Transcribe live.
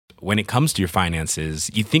when it comes to your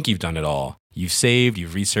finances, you think you've done it all. You've saved,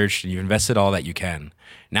 you've researched, and you've invested all that you can.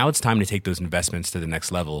 Now it's time to take those investments to the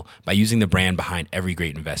next level by using the brand behind every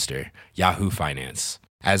great investor, Yahoo Finance.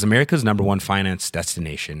 As America's #1 finance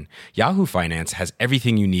destination, Yahoo Finance has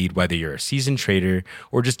everything you need, whether you're a seasoned trader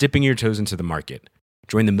or just dipping your toes into the market.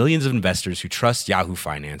 Join the millions of investors who trust Yahoo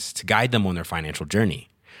Finance to guide them on their financial journey.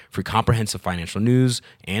 For comprehensive financial news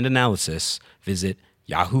and analysis, visit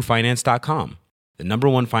yahoofinance.com, the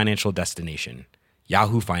 #1 financial destination,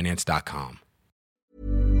 yahoofinance.com.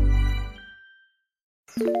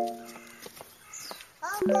 本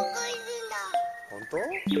当？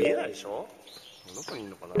見えないでしょ？どこにいる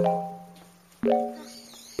のかな？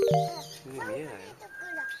見えないよ。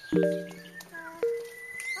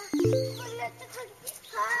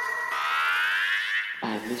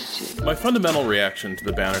 My fundamental reaction to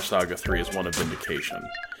the Banner Saga 3 is one of vindication.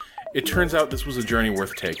 It turns out this was a journey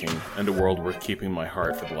worth taking, and a world worth keeping in my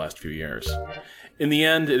heart for the last few years. In the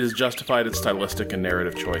end, it has justified its stylistic and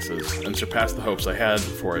narrative choices, and surpassed the hopes I had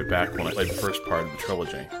for it back when I played the first part of the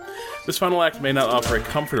trilogy. This final act may not offer a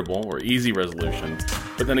comfortable or easy resolution,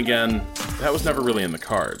 but then again, that was never really in the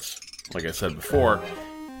cards. Like I said before,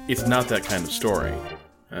 it's not that kind of story,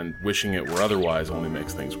 and wishing it were otherwise only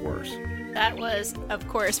makes things worse. That was, of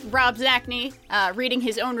course, Rob Zacny reading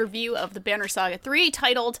his own review of the Banner Saga 3,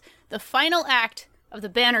 titled "The Final Act of the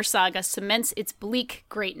Banner Saga Cements Its Bleak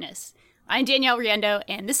Greatness." I'm Danielle Riendo,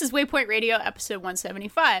 and this is Waypoint Radio, episode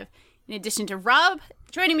 175. In addition to Rob,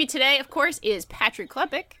 joining me today, of course, is Patrick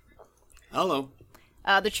Klepek. Hello.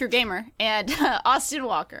 The True Gamer, and Austin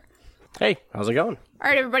Walker. Hey, how's it going? All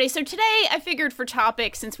right, everybody. So today I figured for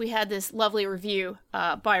topics, since we had this lovely review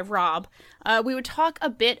by Rob, we would talk a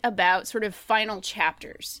bit about sort of final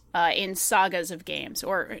chapters in sagas of games,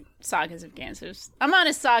 or sagas of games. I'm on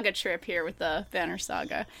a saga trip here with the Banner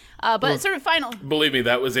Saga, but sort of final. Believe me,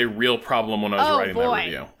 that was a real problem when I was writing that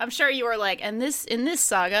review. I'm sure you were like, and in this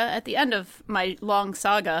saga, at the end of my long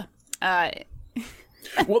saga.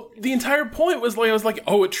 Well, the entire point was I was like,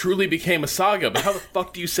 oh, it truly became a saga. But how the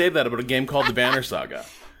fuck do you say that about a game called the Banner Saga?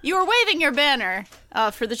 You were waving your banner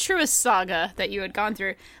for the truest saga that you had gone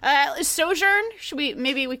through. Sojourn?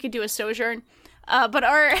 Maybe we could do a Sojourn? But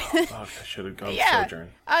our... Fuck, I should have gone Sojourn.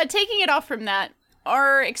 Taking it off from that,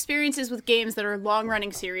 our experiences with games that are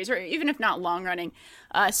long-running series, or even if not long-running,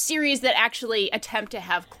 series that actually attempt to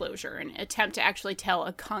have closure and attempt to actually tell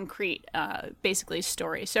a concrete, basically,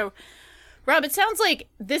 story. So... Rob, it sounds like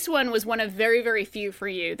this one was one of very, very few for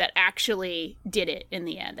you that actually did it in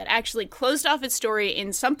the end, that actually closed off its story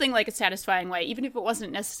in something like a satisfying way, even if it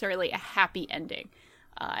wasn't necessarily a happy ending.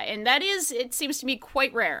 And that is, it seems to me,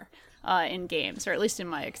 quite rare in games, or at least in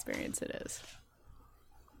my experience it is.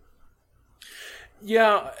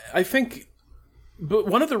 Yeah, I think... But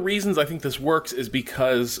one of the reasons I think this works is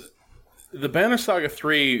because the Banner Saga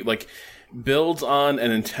 3, builds on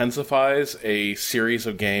and intensifies a series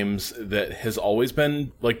of games that has always been,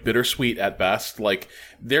 bittersweet at best.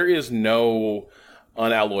 There is no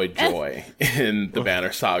unalloyed joy in the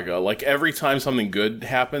Banner Saga. Every time something good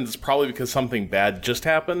happens, it's probably because something bad just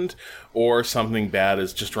happened, or something bad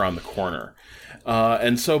is just around the corner.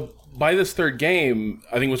 And so... by this third game,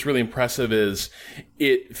 I think what's really impressive is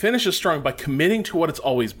it finishes strong by committing to what it's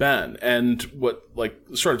always been. And what,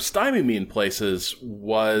 sort of stymied me in places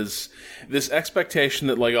was this expectation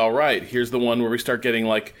that, all right, here's the one where we start getting,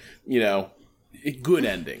 good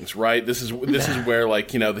endings, right? This is where,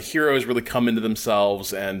 the heroes really come into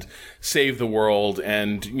themselves and save the world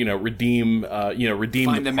and, redeem Find the the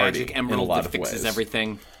party magic in a emerald lot that of fixes ways.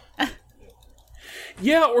 everything.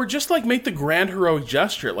 Yeah, or just make the grand heroic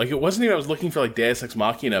gesture. It wasn't even I was looking for Deus Ex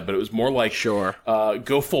Machina, but it was more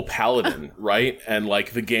go full paladin, right? And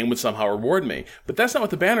the game would somehow reward me. But that's not what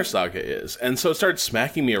the Banner Saga is. And so it started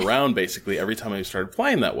smacking me around basically every time I started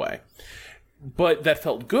playing that way. But that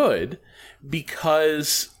felt good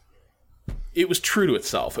because it was true to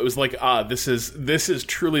itself. It was this is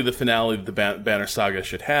truly the finale that the Banner Saga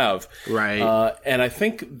should have. Right. And I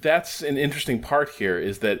think that's an interesting part here,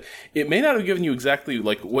 is that it may not have given you exactly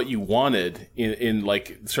what you wanted in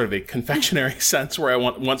sort of a confectionery sense, where I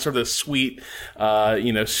want sort of a sweet,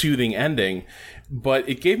 soothing ending, but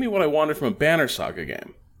it gave me what I wanted from a Banner Saga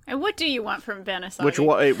game. And what do you want from a Banner Saga?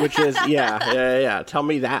 Which is, yeah. Tell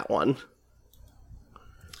me that one.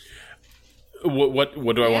 What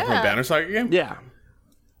do I want from a Banner Saga game? Yeah.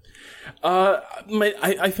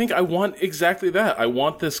 I think I want exactly that. I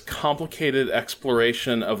want this complicated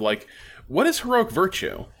exploration of what is heroic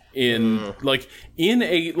virtue in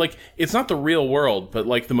it's not the real world,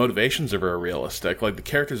 but the motivations are very realistic. The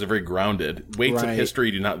characters are very grounded. Weights of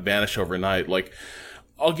history do not vanish overnight.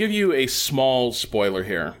 I'll give you a small spoiler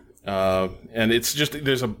here. And it's just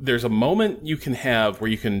there's a moment you can have where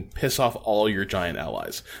you can piss off all your giant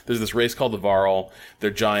allies. There's this race called the Varl.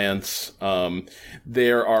 They're giants.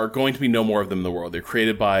 There are going to be no more of them in the world. They're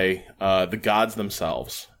created by the gods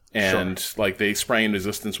themselves, and like they sprang into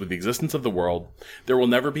existence with the existence of the world. There will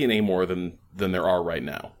never be any more than there are right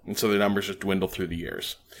now, and so their numbers just dwindle through the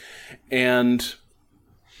years. And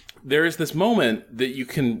there is this moment that you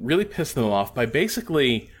can really piss them off by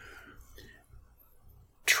basically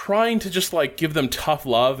trying to just like give them tough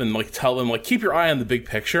love and like tell them like keep your eye on the big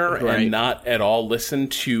picture and not at all listen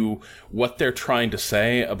to what they're trying to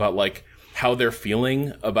say about like how they're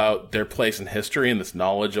feeling about their place in history and this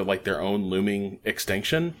knowledge of like their own looming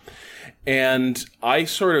extinction. And I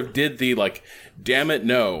sort of did the like, damn it,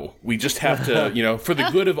 no, we just have to, you know, for the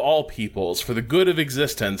good of all peoples, for the good of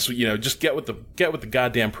existence, you know, just get with the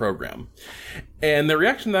goddamn program. And the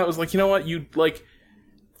reaction to that was like, you know what, you like,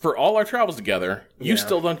 for all our travels together, you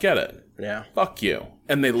still don't get it. Yeah. Fuck you.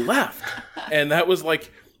 And they left. And that was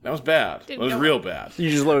like, that was bad. It was real bad. You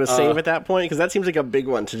just load a save at that point? Because that seems like a big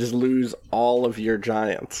one to just lose all of your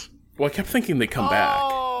giants. Well, I kept thinking they'd come back.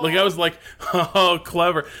 Like, I was like, oh,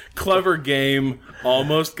 clever game.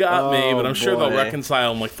 Almost got me, but I'm sure they'll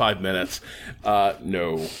reconcile in like 5 minutes.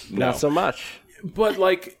 No. Not so much. But,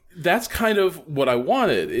 like, that's kind of what I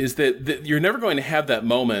wanted, is that you're never going to have that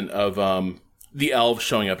moment of the elves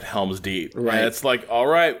showing up at Helm's Deep. Right. And it's like, all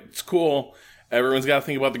right, it's cool. Everyone's got to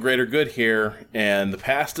think about the greater good here, and the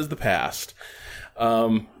past is the past.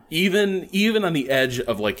 Even on the edge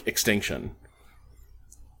of, like, extinction.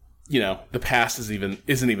 You know, the past isn't even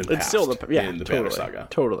past. It's still in the Banner Saga.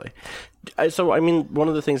 Totally. So, I mean, one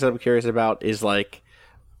of the things that I'm curious about is, like,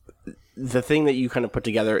 the thing that you kind of put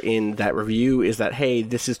together in that review is that, hey,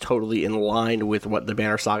 this is totally in line with what the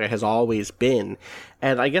Banner Saga has always been.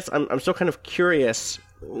 And I guess I'm still kind of curious,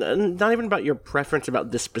 not even about your preference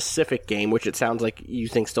about this specific game, which it sounds like you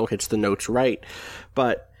think still hits the notes right,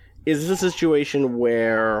 but is this a situation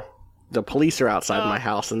where the police are outside my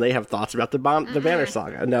house and they have thoughts about the Banner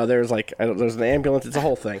Saga? No, there's an ambulance. It's a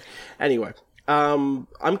whole thing. Anyway, I'm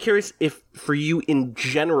curious if for you in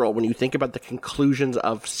general, when you think about the conclusions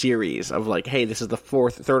of series of like, hey, this is the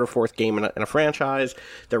third or fourth game in a franchise,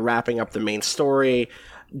 they're wrapping up the main story.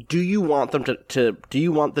 Do you want them do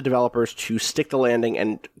you want the developers to stick the landing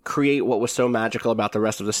and create what was so magical about the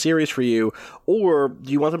rest of the series for you? Or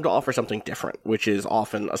do you want them to offer something different, which is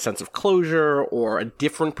often a sense of closure or a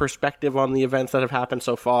different perspective on the events that have happened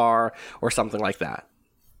so far or something like that?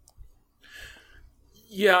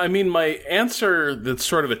 Yeah, I mean, my answer that's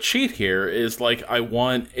sort of a cheat here is like, I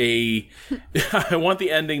want the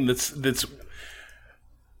ending that's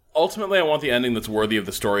ultimately, I want the ending that's worthy of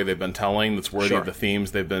the story they've been telling, that's worthy of the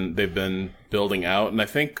themes they've been building out. And I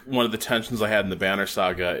think one of the tensions I had in the Banner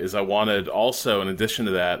Saga is I wanted also, in addition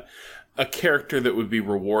to that, a character that would be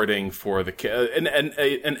rewarding for an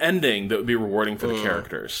ending that would be rewarding for the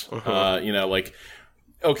characters. You know, like,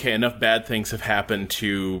 okay, enough bad things have happened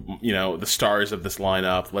to, you know, the stars of this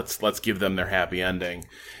lineup. Let's give them their happy ending.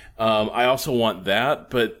 I also want that,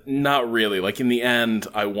 but not really. Like, in the end,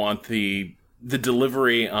 I want the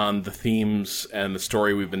delivery on the themes and the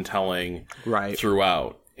story we've been telling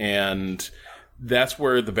throughout. And that's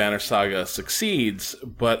where the Banner Saga succeeds.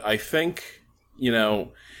 But I think, you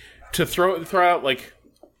know, to throw out like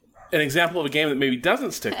an example of a game that maybe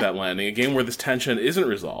doesn't stick that landing, a game where this tension isn't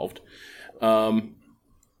resolved,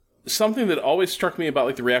 something that always struck me about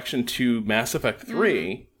like the reaction to Mass Effect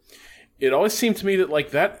 3, it always seemed to me that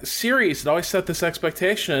like that series had always set this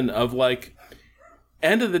expectation of like,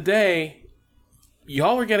 end of the day,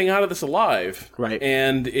 y'all are getting out of this alive. Right.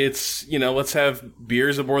 And it's, you know, let's have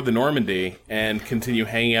beers aboard the Normandy and continue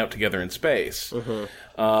hanging out together in space.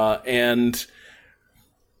 And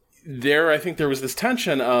there, I think there was this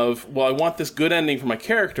tension of, well, I want this good ending for my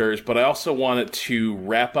characters, but I also want it to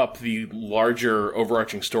wrap up the larger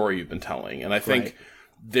overarching story you've been telling. And I think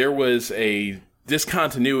there was a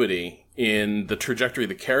discontinuity in the trajectory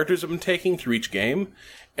the characters have been taking through each game,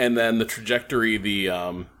 and then the trajectory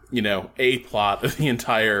you know, a plot of the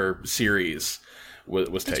entire series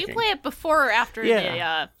was taking. Did you play it before or after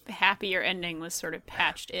the happier ending was sort of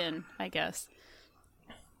patched in, I guess?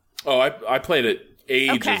 Oh, I played it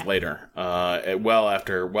ages later, well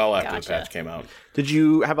after the patch came out. Did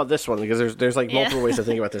you? How about this one? Because there's like multiple ways to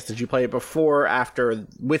think about this. Did you play it before, after,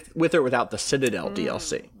 with or without the Citadel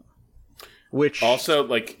DLC? Which also,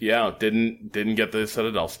 like, didn't get the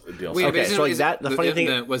Citadel DLC. Wait, okay, so like that, the funny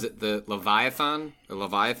thing... was it the Leviathan? The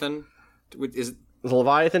Leviathan? the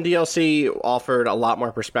Leviathan DLC offered a lot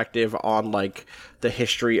more perspective on like the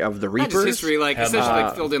history of the Not Reapers. just history, like essentially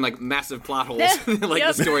like, filled in like massive plot holes, like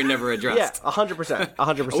the story never addressed. Yeah, 100%,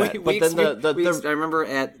 100%. But then I remember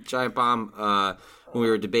at Giant Bomb when we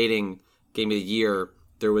were debating Game of the Year,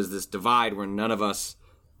 there was this divide where none of us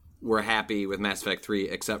were happy with Mass Effect 3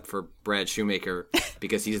 except for Brad Shoemaker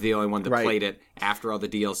because he's the only one that played it after all the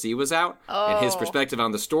DLC was out. And his perspective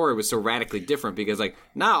on the story was so radically different because, like,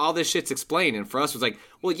 all this shit's explained. And for us, it was like,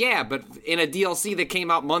 well, yeah, but in a DLC that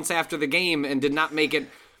came out months after the game and did not make it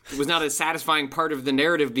was not a satisfying part of the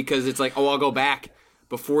narrative because it's like, oh, I'll go back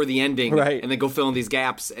before the ending and then go fill in these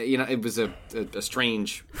gaps. You know, it was a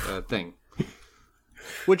strange thing.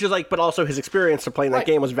 Which is like, but also his experience of playing that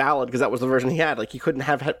game was valid because that was the version he had. Like, he couldn't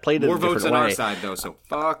have played it more a different votes on way. our side, though. So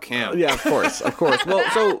fuck him. Yeah, of course, of course. Well,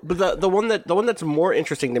 so but the one that's more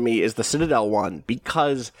interesting to me is the Citadel one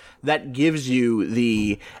because that gives you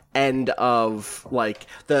the end of like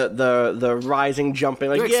the rising, jumping.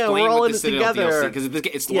 Like, yeah, we're all in it together because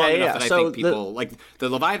it's long enough that I think people like the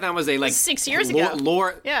Leviathan was a like 6 years ago.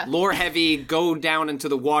 Lore heavy. Go down into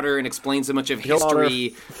the water and explain so much of history.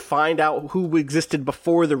 Find out who existed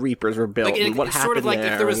before the Reapers were built and what happened. Sort of like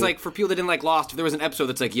there. If there was like for people that didn't like Lost, if there was an episode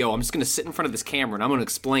that's like, yo, I'm just going to sit in front of this camera and I'm going to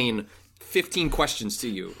explain 15 questions to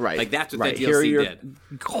you. Right. Like that's what that Here are DLC your did.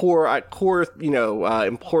 Core,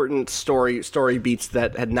 important story beats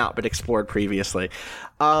that had not been explored previously.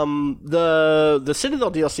 The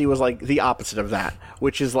Citadel DLC was like the opposite of that,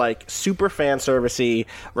 which is like super fan servicey,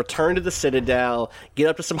 return to the Citadel, get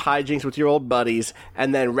up to some hijinks with your old buddies,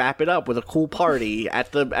 and then wrap it up with a cool party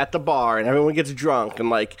at the bar, and everyone gets drunk, and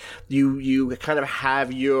like you kind of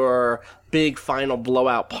have your big final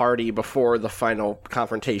blowout party before the final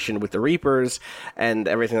confrontation with the Reapers and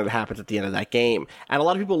everything that happens at the end of that game. And a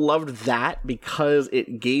lot of people loved that because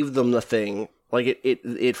it gave them the thing. Like,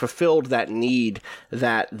 it fulfilled that need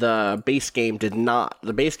that the base game did not.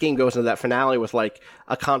 The base game goes into that finale with, like,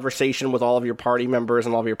 a conversation with all of your party members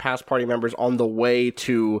and all of your past party members on the way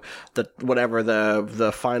to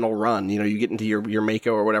the final run. You know, you get into your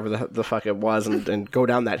Mako or whatever the fuck it was and go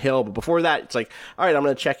down that hill. But before that, it's like, all right, I'm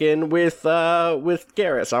going to check in with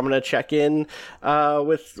Garrus. I'm going to check in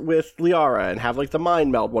with Liara and have, like, the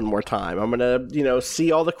mind meld one more time. I'm going to,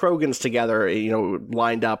 see all the Krogans together,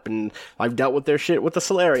 lined up, and I've dealt with their shit with the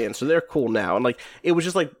Solarians, so they're cool now. And like, it was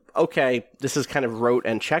just like, okay, this is kind of rote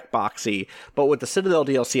and checkboxy. But with the Citadel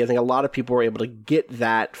DLC, I think a lot of people were able to get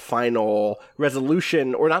that final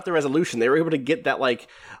resolution, or not the resolution, they were able to get that like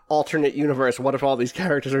alternate universe. What if all these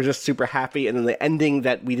characters are just super happy and then the ending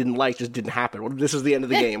that we didn't like just didn't happen? What if this is the end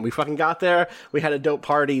of the game? We fucking got there, we had a dope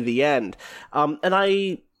party, the end. And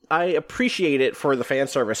I appreciate it for the fan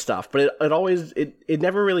service stuff, but it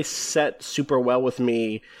never really set super well with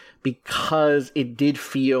me because it did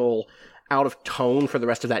feel out of tone for the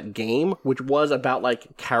rest of that game, which was about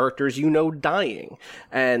like characters dying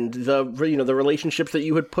and the relationships that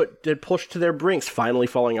you had pushed to their brinks finally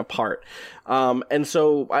falling apart. And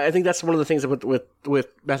so I think that's one of the things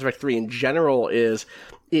with Mass Effect 3 in general is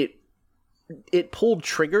it pulled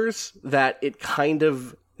triggers that it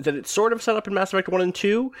sort of set up in Mass Effect 1 and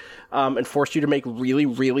 2, and forced you to make really,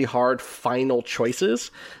 really hard final choices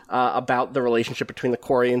about the relationship between the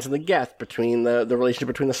Quarians and the Geth, between the relationship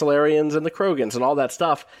between the Solarians and the Krogans, and all that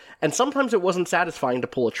stuff. And sometimes it wasn't satisfying to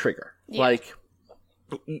pull a trigger. Yeah. Like,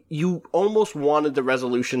 you almost wanted the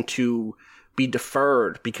resolution to be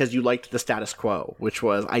deferred because you liked the status quo, which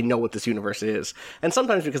was, I know what this universe is. And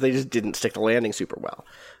sometimes because they just didn't stick the landing super well.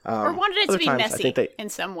 Or wanted it to be messy in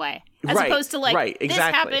some way. As opposed to like, this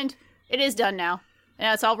happened, it is done now.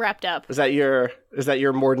 Now it's all wrapped up. Is that your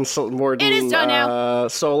Mordin it is done now.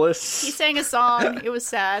 Solace? He sang a song. It was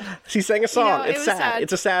sad. He sang a song. It's sad.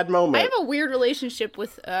 It's a sad moment. I have a weird relationship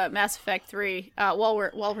with Mass Effect 3. While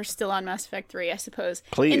we're still on Mass Effect 3, I suppose.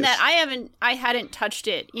 Please. In that I hadn't touched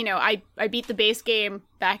it. I beat the base game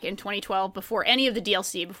back in 2012 before any of the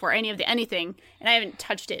DLC, before any of the anything, and I haven't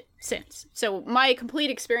touched it since. So my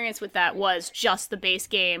complete experience with that was just the base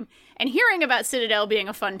game. And hearing about Citadel being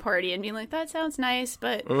a fun party and being like, that sounds nice,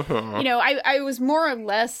 but, I was more or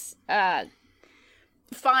less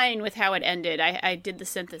fine with how it ended. I did the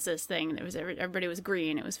synthesis thing. Everybody was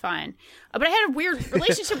green. It was fine. But I had a weird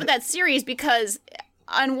relationship with that series because,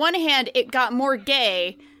 on one hand, it got more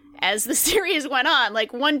gay as the series went on.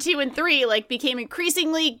 Like, 1, 2, and 3, became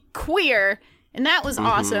increasingly queer, and that was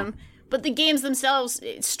awesome. But the games themselves,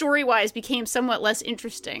 story-wise, became somewhat less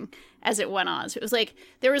interesting as it went on. So it was like,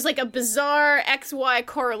 there was a bizarre XY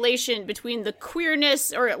correlation between the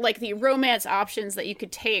queerness or the romance options that you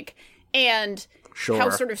could take and how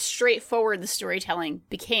sort of straightforward the storytelling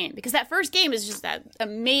became. Because that first game is just that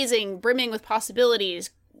amazing, brimming with possibilities,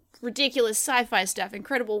 ridiculous sci-fi stuff,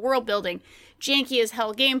 incredible world building, janky as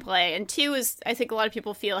hell gameplay. And 2 is, I think a lot of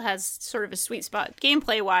people feel, has sort of a sweet spot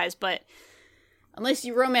gameplay-wise, but unless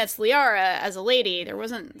you romance Liara as a lady, there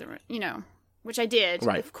wasn't, which I did,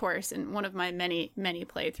 of course, in one of my many, many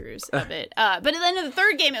playthroughs of it. But at the end of the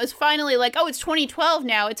third game, it was finally like, oh, it's 2012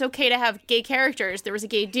 now. It's okay to have gay characters. There was a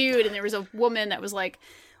gay dude, and there was a woman that was, like,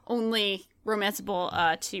 only romanceable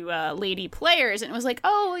to lady players. And it was like,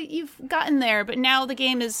 oh, you've gotten there. But now the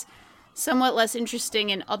game is somewhat less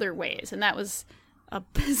interesting in other ways. And that was a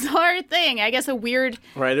bizarre thing. I guess a weird...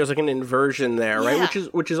 Right, there's like an inversion there, right?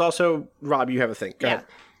 Which is also... Rob, you have a thing. Go ahead.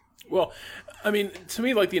 Well... I mean, to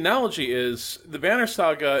me, like, the analogy is the Banner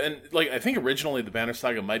Saga, and, like, I think originally the Banner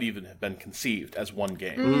Saga might even have been conceived as one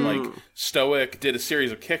game. Like, Stoic did a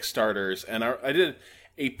series of Kickstarters, and I did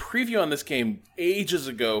a preview on this game ages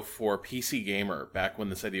ago for PC Gamer, back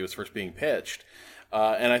when this idea was first being pitched.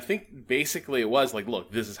 And I think basically it was like,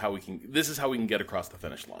 look, this is how we can get across the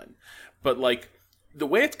finish line. But, like, the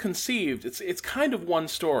way it's conceived, it's kind of one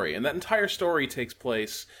story, and that entire story takes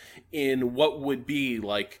place in what would be,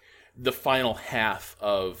 like, the final half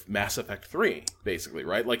of Mass Effect 3, basically,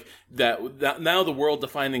 right? Like, that now the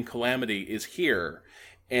world-defining calamity is here,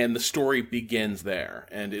 and the story begins there.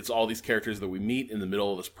 And it's all these characters that we meet in the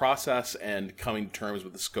middle of this process and coming to terms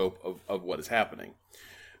with the scope of what is happening.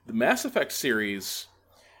 The Mass Effect series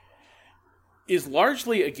is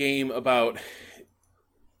largely a game about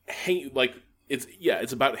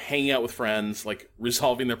it's about hanging out with friends, like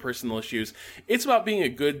resolving their personal issues. It's about being a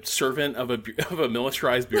good servant of a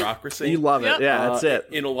militarized bureaucracy. You love it, yeah. That's it.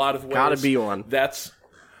 In a lot of ways, gotta be one.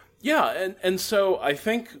 And so I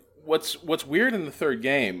think what's weird in the third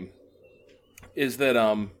game is that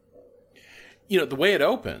the way it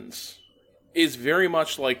opens is very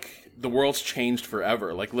much like the world's changed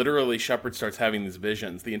forever. Like, literally, Shepard starts having these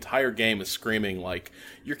visions. The entire game is screaming, like,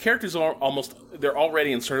 your characters are they're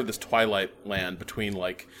already in sort of this twilight land between,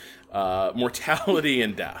 like, mortality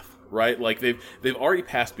and death, right? Like, they've already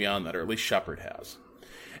passed beyond that, or at least Shepard has.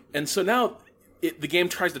 And so now the game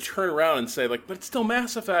tries to turn around and say, like, but it's still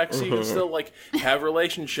Mass Effect, so you can still, like, have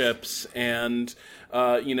relationships and,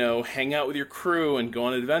 hang out with your crew and go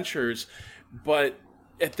on adventures. But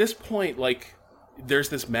at this point, like, there's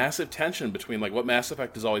this massive tension between, like, what Mass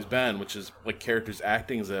Effect has always been, which is, like, characters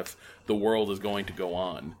acting as if the world is going to go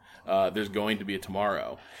on. There's going to be a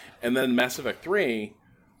tomorrow. And then Mass Effect 3,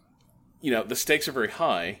 the stakes are very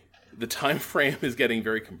high. The time frame is getting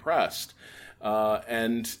very compressed.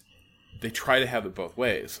 And they try to have it both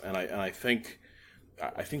ways. And I think,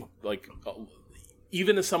 like,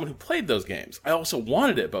 even as someone who played those games, I also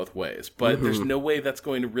wanted it both ways. But there's no way that's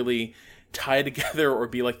going to really tie together or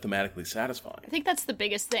be, like, thematically satisfying. I think that's the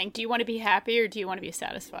biggest thing. Do you want to be happy or do you want to be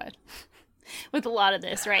satisfied? With a lot of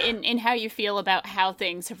this, right? In how you feel about how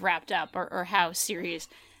things have wrapped up or how series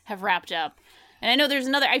have wrapped up. And I know there's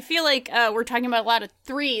another... I feel like we're talking about a lot of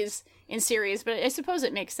threes in series, but I suppose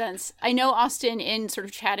it makes sense. I know, Austin, in sort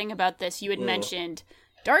of chatting about this, you had mentioned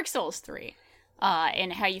Dark Souls 3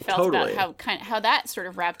 and how you felt about how that sort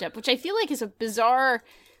of wrapped up, which I feel like is a bizarre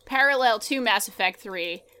parallel to Mass Effect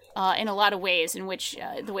 3 in a lot of ways, in which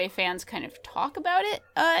the way fans kind of talk about it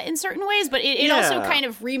in certain ways, but it also kind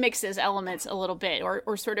of remixes elements a little bit,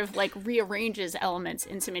 or sort of, like, rearranges elements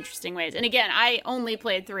in some interesting ways. And again, I only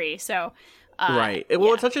played 3, so... right.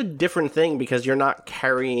 Well, it's such a different thing because you're not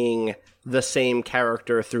carrying the same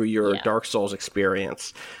character through your Dark Souls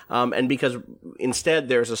experience. And because instead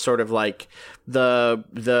there's a sort of, like,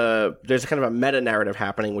 there's kind of a meta narrative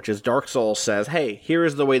happening, which is Dark Souls says, hey, here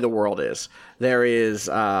is the way the world is. There is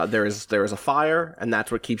a fire, and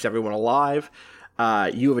that's what keeps everyone alive.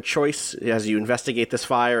 You have a choice as you investigate this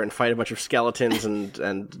fire and fight a bunch of skeletons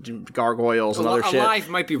and gargoyles and other shit. Alive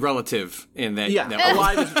might be relative in that. Yeah,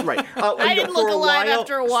 alive is right. I didn't look alive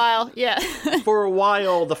after a while. Yeah. For a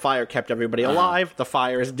while, the fire kept everybody alive. The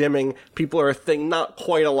fire is dimming. People are a thing not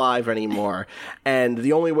quite alive anymore. And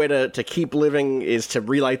the only way to keep living is to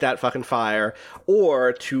relight that fucking fire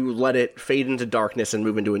or to let it fade into darkness and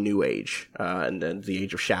move into a new age, and then the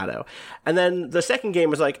Age of Shadow. And then the second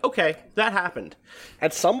game was like, okay, that happened.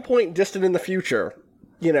 At some point distant in the future,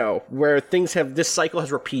 where this cycle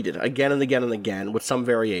has repeated again and again and again with some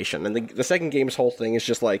variation. And the second game's whole thing is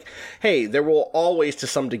just like, hey, there will always to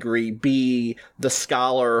some degree be the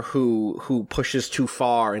scholar who pushes too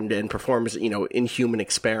far and performs, inhuman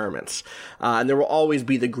experiments. And there will always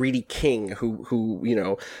be the greedy king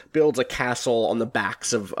who builds a castle on the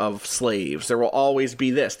backs of slaves. There will always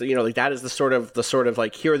be this, that is the sort of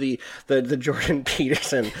like, here are the Jordan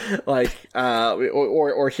Peterson, like,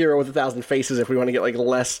 or Hero with 1,000 Faces, if we want to get like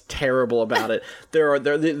less terrible about it. There are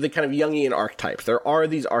the kind of Jungian archetypes. There are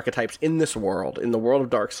these archetypes in this world, in the world of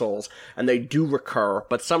Dark Souls, and they do recur,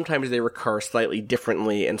 but sometimes they recur slightly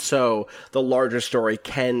differently, and so the larger story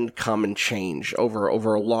can come and change over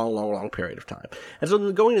a long period of time. And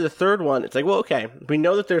so going to the third one, it's like, well, okay, we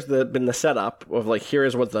know that there's been the setup of like, here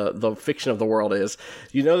is what the fiction of the world is.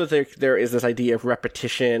 You know that there is this idea of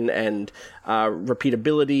repetition and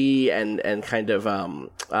repeatability and kind of a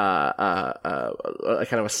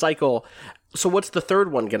kind of a cycle. So what's the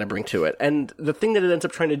third one going to bring to it? And the thing that it ends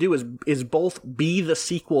up trying to do is both be the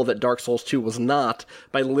sequel that Dark Souls 2 was not,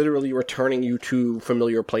 by literally returning you to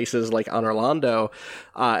familiar places like Anor Londo,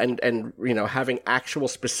 and having actual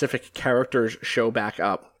specific characters show back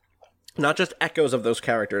up. Not just echoes of those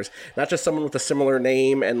characters, not just someone with a similar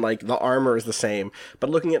name and like the armor is the same, but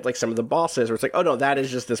looking at like some of the bosses where it's like, oh no, that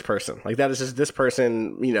is just this person. Like that is just this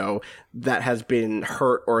person, that has been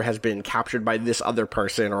hurt or has been captured by this other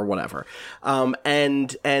person or whatever.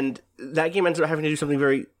 And that game ends up having to do something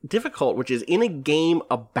very difficult, which is in a game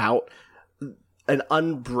about an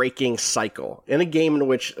unbreaking cycle, in a game in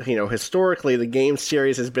which, historically the game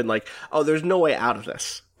series has been like, oh, there's no way out of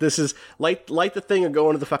this. This is like the thing of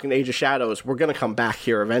going to the fucking Age of Shadows. We're going to come back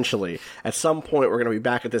here eventually. At some point, we're going to be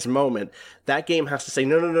back at this moment. That game has to say,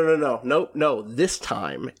 no. This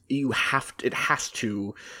time, it has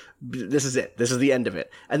to, this is it. This is the end of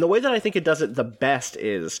it. And the way that I think it does it the best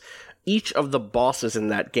is each of the bosses in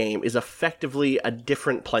that game is effectively a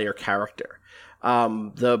different player character.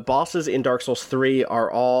 The bosses in Dark Souls 3 are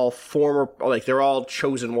all they're all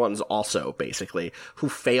chosen ones also, basically, who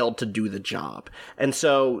failed to do the job. And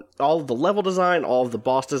so all of the level design, all of the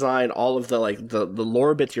boss design, all of the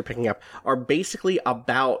lore bits you're picking up are basically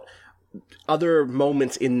about other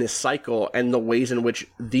moments in this cycle and the ways in which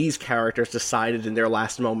these characters decided in their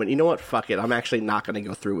last moment, you know what, fuck it, I'm actually not going to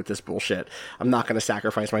go through with this bullshit. I'm not going to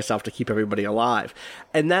sacrifice myself to keep everybody alive.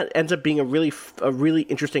 And that ends up being a really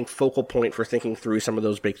interesting focal point for thinking through some of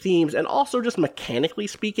those big themes, and also just mechanically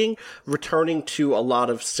speaking, returning to a lot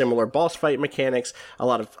of similar boss fight mechanics, a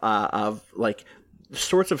lot of like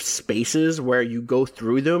sorts of spaces where you go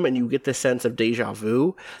through them and you get the sense of deja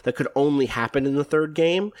vu that could only happen in the third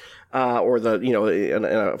game, or in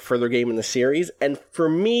a further game in the series. And for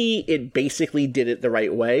me, it basically did it the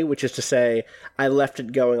right way, which is to say, I left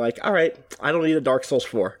it going like, all right, I don't need a Dark Souls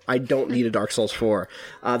 4. I don't need a Dark Souls 4.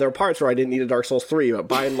 There were parts where I didn't need a Dark Souls 3, but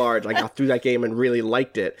by and large, I got through that game and really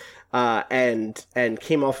liked it. And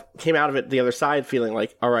came out of it the other side feeling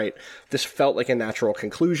like, all right, this felt like a natural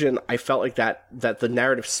conclusion. I felt like that the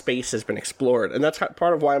narrative space has been explored. And that's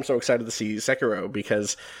part of why I'm so excited to see Sekiro,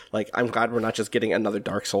 because like, I'm glad we're not just getting another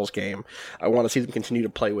Dark Souls game. I want to see them continue to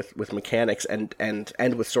play with mechanics and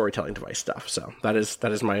with storytelling device stuff. So that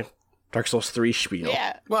is my Dark Souls 3 spiel.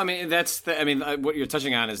 Yeah. Well, I mean, what you're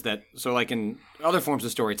touching on is that, so like in other forms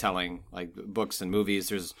of storytelling, like books and movies,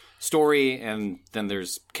 there's story and then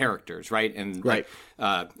there's characters, right? And right.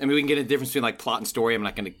 I mean, we can get a difference between like plot and story. I'm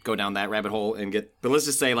not going to go down that rabbit hole but let's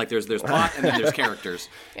just say like there's plot and then there's characters,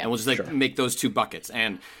 and we'll just like make those two buckets.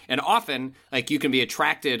 And often like you can be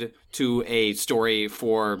attracted to a story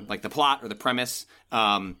for like the plot or the premise,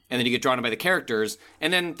 and then you get drawn in by the characters,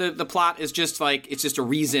 and then the plot is just like, it's just a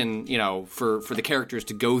reason, for the characters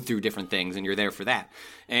to go through different things, and you're there for that.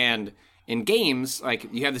 And in games, like,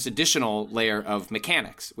 you have this additional layer of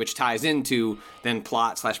mechanics, which ties into then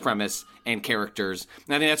plot/premise and characters.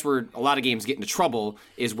 And I think that's where a lot of games get into trouble,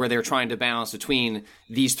 is where they're trying to balance between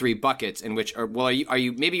these three buckets, in which are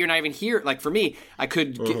you maybe you're not even here. Like for me, I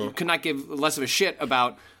could not give less of a shit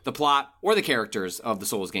about the plot or the characters of the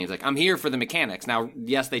Souls games. Like, I'm here for the mechanics. Now,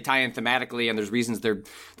 yes, they tie in thematically, and there's reasons the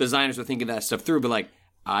designers are thinking that stuff through, but like,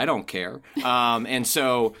 I don't care. And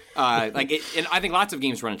so, and I think lots of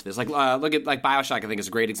games run into this. Like, look at like BioShock. I think is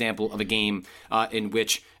a great example of a game in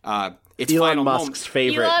which it's Elon Musk's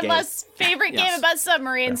favorite game. Musk's favorite game about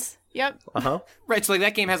submarines. Yeah. Yep. Right. So like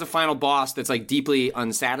that game has a final boss that's like deeply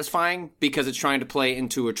unsatisfying because it's trying to play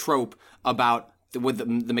into a trope about with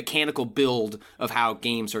the mechanical build of how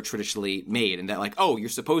games are traditionally made, and that like, oh, you're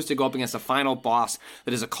supposed to go up against a final boss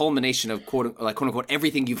that is a culmination of quote unquote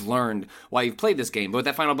everything you've learned while you've played this game. But what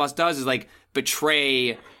that final boss does is like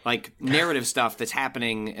betray like narrative stuff that's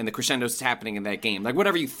happening and the crescendos that's happening in that game. Like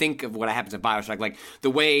whatever you think of what happens in BioShock, like the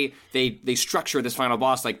way they structure this final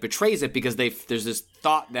boss like betrays it because there's this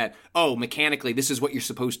thought that, oh, mechanically this is what you're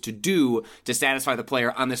supposed to do to satisfy the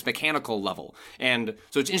player on this mechanical level. And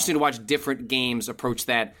so it's interesting to watch different games approach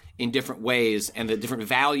that in different ways and the different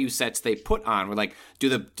value sets they put on. We're like, do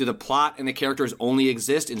the plot and the characters only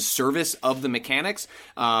exist in service of the mechanics?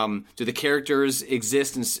 Do the characters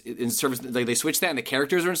exist in service? Like they switch that, and the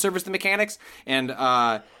characters are in service of the mechanics. And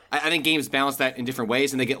I think games balance that in different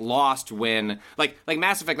ways, and they get lost when like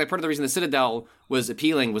Mass Effect. Like part of the reason the Citadel was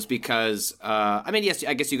appealing was because I mean, yes,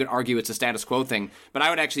 I guess you could argue it's a status quo thing, but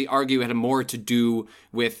I would actually argue it had more to do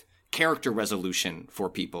with character resolution for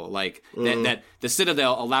people, like that the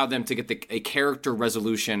Citadel allowed them to get a character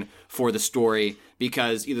resolution for the story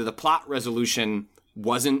because either the plot resolution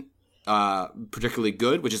wasn't particularly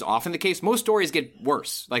good, which is often the case. Most stories get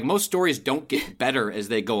worse. Like most stories don't get better as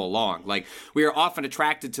they go along. Like we are often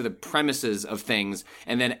attracted to the premises of things,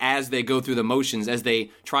 and then as they go through the motions, as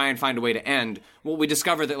they try and find a way to end, well, we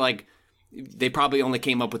discover that like they probably only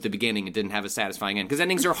came up with the beginning and didn't have a satisfying end because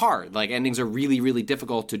endings are hard. Like endings are really, really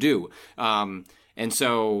difficult to do. And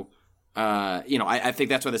so, I think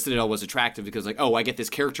that's why the Citadel was attractive because like, oh, I get this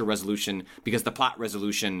character resolution because the plot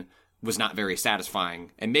resolution was not very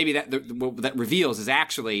satisfying. And maybe what that reveals is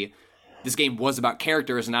actually this game was about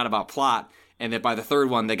characters and not about plot. And that by the third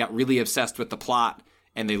one, they got really obsessed with the plot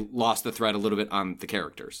and they lost the thread a little bit on the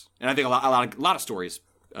characters. And I think a lot of stories,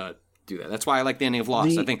 do that. That's why I like the ending of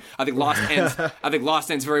Lost. I think Lost ends. I think Lost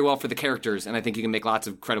ends very well for the characters, and I think you can make lots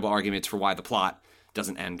of credible arguments for why the plot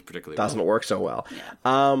doesn't end particularly well. Doesn't work so well.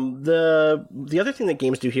 Yeah. The other thing that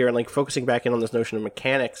games do here, and like focusing back in on this notion of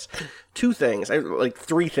mechanics, three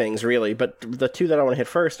things really, but the two that I want to hit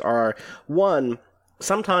first are, one,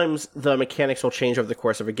 sometimes the mechanics will change over the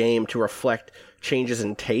course of a game to reflect changes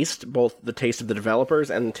in taste, both the taste of the developers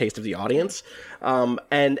and the taste of the audience.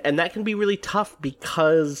 And that can be really tough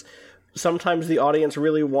because sometimes the audience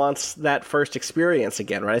really wants that first experience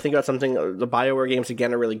again, right? I think about something, the BioWare games,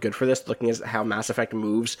 again, are really good for this, looking at how Mass Effect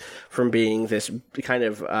moves from being this kind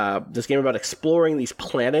of, this game about exploring these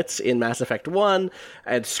planets in Mass Effect 1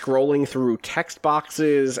 and scrolling through text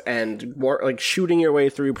boxes and like shooting your way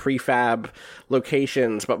through prefab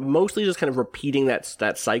locations, but mostly just kind of repeating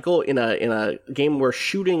that cycle in a game where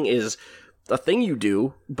shooting is a thing you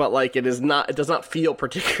do, but like it does not feel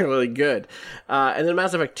particularly good. And then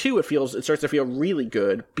Mass Effect 2, it starts to feel really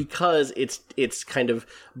good because it's kind of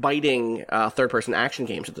biting third-person action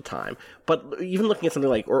games at the time. But even looking at something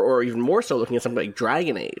like, or even more so looking at something like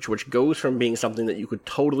Dragon Age, which goes from being something that you could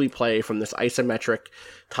totally play from this isometric,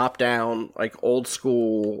 top-down, like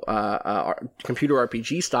old-school computer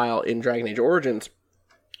RPG style in Dragon Age Origins,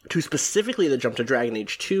 to specifically the jump to Dragon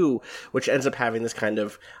Age 2, which ends up having this kind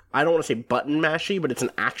of, I don't want to say button mashy, but it's an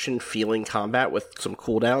action-feeling combat with some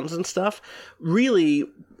cooldowns and stuff, really,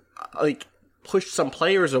 like, pushed some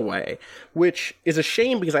players away, which is a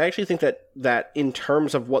shame because I actually think that in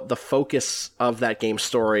terms of what the focus of that game's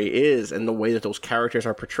story is and the way that those characters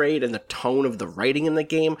are portrayed and the tone of the writing in the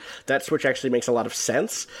game, that switch actually makes a lot of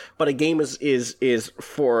sense. But a game is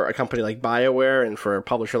for a company like BioWare and for a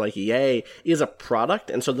publisher like EA is a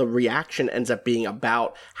product, and so the reaction ends up being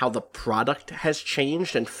about how the product has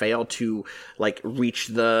changed and failed to like reach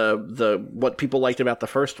the what people liked about the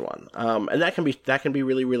first one. And that can be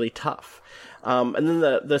really, really tough. And then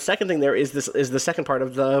the second thing there is the second part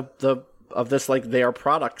of this like they are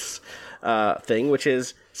products thing, which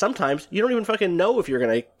is sometimes you don't even fucking know if you're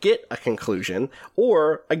gonna get a conclusion,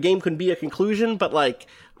 or a game can be a conclusion, but like,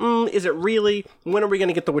 is it really? When are we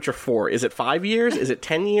gonna get The Witcher 4? Is it 5 years? Is it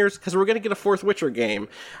 10 years? Because we're gonna get a fourth Witcher game.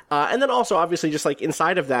 And then also, obviously, just like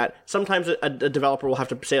inside of that, sometimes a developer will have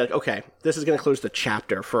to say like, okay, this is gonna close the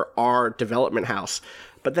chapter for our development house.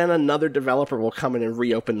 But then another developer will come in and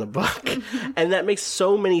reopen the book. And that makes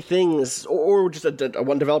so many things, or just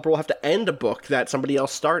one developer will have to end a book that somebody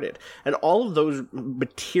else started. And all of those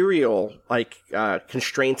material, like,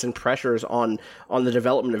 constraints and pressures on the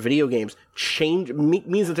development of video games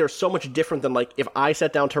means that they're so much different than, like, if I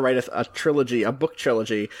sat down to write a book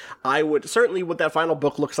trilogy, I would, certainly what that final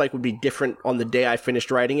book looks like would be different on the day I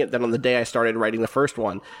finished writing it than on the day I started writing the first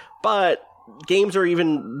one. But games are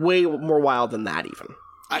even way more wild than that, even.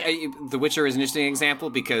 The Witcher is an interesting example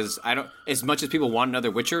because as much as people want another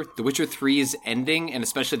Witcher, The Witcher 3's ending, and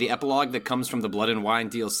especially the epilogue that comes from the Blood and Wine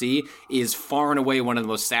DLC, is far and away one of the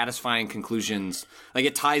most satisfying conclusions. Like,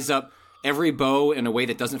 it ties up every bow in a way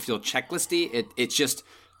that doesn't feel checklisty. It's just,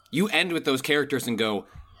 you end with those characters and go,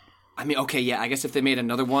 I mean, okay, yeah, I guess if they made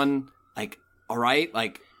another one, like, all right,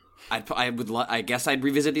 like, I guess I'd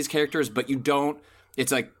revisit these characters, but you don't.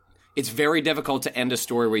 It's like it's very difficult to end a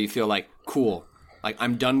story where you feel like cool, like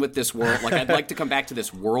I'm done with this world. Like I'd like to come back to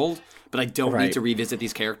this world, but I don't need to revisit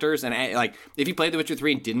these characters. And like if you played The Witcher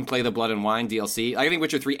 3 and didn't play the Blood and Wine DLC, I think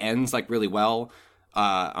Witcher 3 ends like really well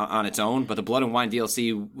on its own. But the Blood and Wine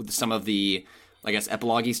DLC with some of the, I guess,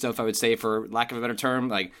 epilogue-y stuff, I would say, for lack of a better term,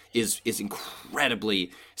 like is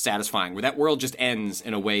incredibly satisfying. Where that world just ends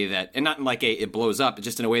in a way that, and not in like it blows up, but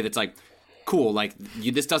just in a way that's like cool. Like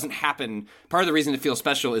this doesn't happen. Part of the reason it feels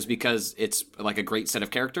special is because it's like a great set of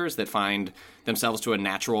characters that find themselves to a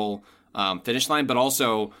natural finish line, but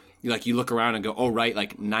also like you look around and go, oh right,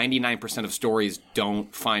 like 99% of stories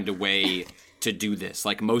don't find a way to do this.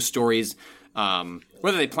 Like most stories,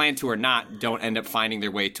 whether they plan to or not, don't end up finding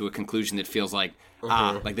their way to a conclusion that feels like,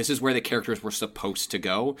 like this is where the characters were supposed to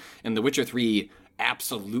go. And The Witcher 3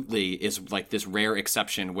 absolutely is like this rare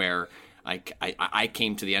exception where like I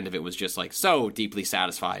came to the end of it was just like so deeply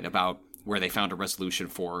satisfied about where they found a resolution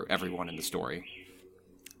for everyone in the story.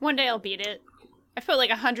 One day I'll beat it. I put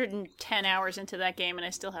like 110 hours into that game and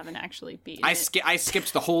I still haven't actually beaten it. I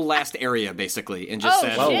skipped the whole last area basically and just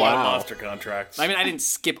said, shit. Oh wow, monster contracts. I mean, I didn't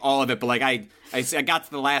skip all of it, but like I got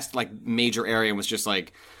to the last like major area and was just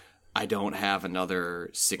like, I don't have another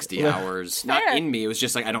 60 hours. Not in me. It was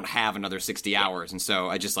just like I don't have another 60 hours, and so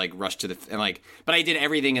I just like rushed to and like. But I did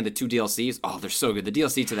everything in the 2 DLCs. Oh, they're so good. The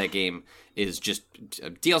DLC to that game is just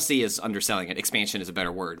DLC is underselling it. Expansion is a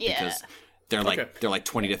better word because they're like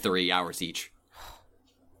 20 to 30 hours each.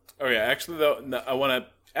 Oh yeah, actually though, I want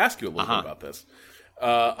to ask you a little bit about this.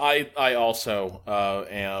 I also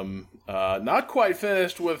am not quite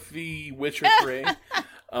finished with The Witcher 3.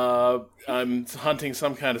 I'm hunting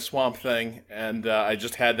some kind of swamp thing, and I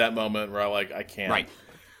just had that moment where I can't. Right.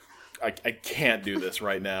 I can't do this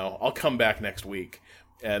right now. I'll come back next week,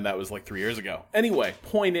 and that was like 3 years ago. Anyway,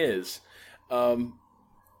 point is, the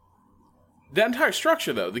entire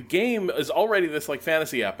structure though, the game is already this like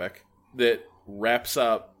fantasy epic that wraps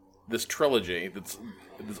up this trilogy that's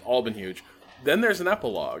all been huge. Then there's an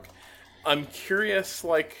epilogue. I'm curious,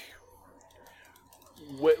 like,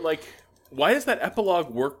 why does that epilogue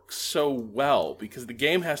work so well? Because the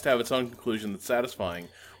game has to have its own conclusion that's satisfying.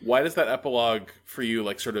 Why does that epilogue for you,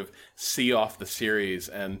 like, sort of see off the series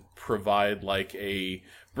and provide, like,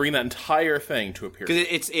 bring that entire thing to a period?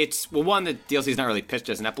 Because it's well, one, the DLC is not really pitched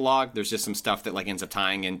as an epilogue. There's just some stuff that, like, ends up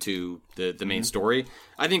tying into the main story.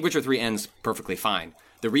 I think Witcher 3 ends perfectly fine.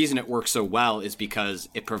 The reason it works so well is because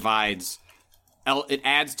it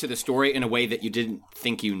adds to the story in a way that you didn't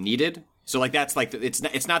think you needed. So like that's like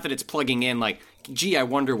it's not that it's plugging in like, gee, I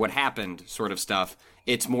wonder what happened sort of stuff.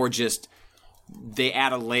 It's more just they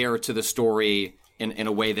add a layer to the story in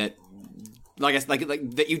a way that like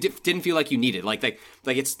that you didn't feel like you needed. Like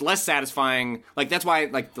it's less satisfying. Like that's why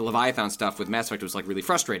like the Leviathan stuff with Mass Effect was like really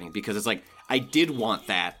frustrating because it's like I did want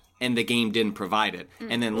that. And the game didn't provide it.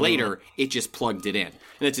 And then later, it just plugged it in.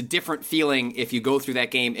 And it's a different feeling if you go through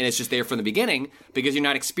that game and it's just there from the beginning because you're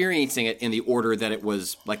not experiencing it in the order that it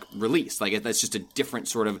was, like, released. Like, that's just a different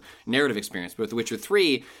sort of narrative experience. But with The Witcher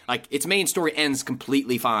 3, like, its main story ends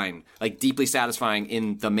completely fine. Like, deeply satisfying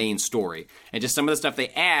in the main story. And just some of the stuff they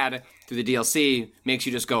add through the DLC makes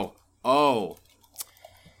you just go, oh,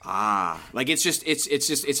 like,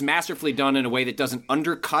 it's masterfully done in a way that doesn't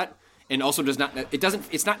undercut and also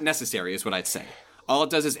it's not necessary is what I'd say. All it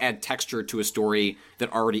does is add texture to a story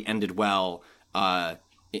that already ended well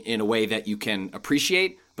in a way that you can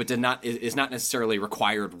appreciate, but is not necessarily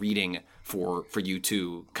required reading for you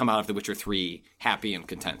to come out of The Witcher 3 happy and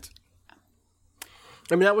content.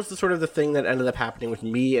 I mean, that was the thing that ended up happening with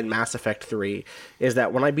me and Mass Effect 3, is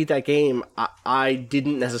that when I beat that game, I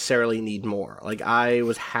didn't necessarily need more. Like, I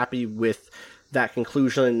was happy with that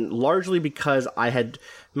conclusion, largely because I had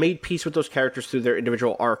made peace with those characters through their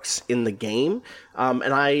individual arcs in the game,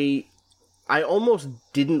 and I almost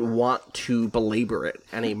didn't want to belabor it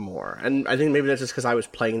anymore. And I think maybe that's just because I was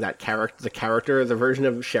playing that character, the version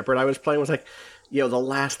of Shepard I was playing was like, the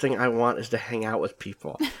last thing I want is to hang out with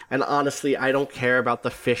people. And honestly, I don't care about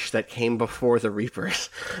the fish that came before the Reapers.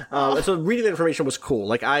 And so reading the information was cool.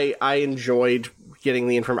 Like, I enjoyed getting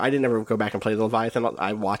the information. I didn't ever go back and play the Leviathan.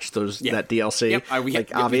 I watched that DLC. Yep,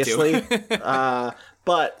 obviously.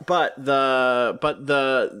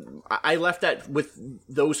 I left that with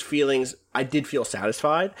those feelings. I did feel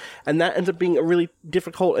satisfied, and that ends up being a really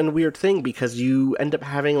difficult and weird thing because you end up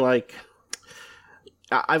having like,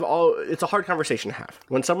 it's a hard conversation to have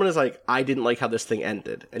when someone is like, I didn't like how this thing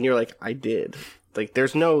ended, and you're like, I did. Like,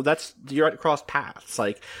 you're at cross paths.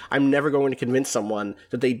 Like, I'm never going to convince someone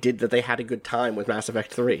that they had a good time with Mass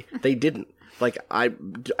Effect 3. They didn't. Like, I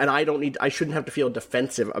shouldn't have to feel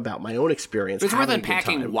defensive about my own experience. It's worth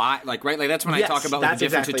unpacking why, like, right? Like, that's when I talk about the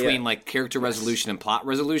difference between, like, character resolution and plot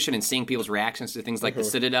resolution, and seeing people's reactions to things like the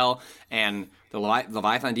Citadel and the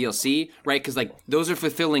Leviathan DLC, right? Because, like, those are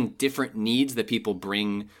fulfilling different needs that people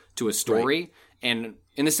bring to a story. Right. And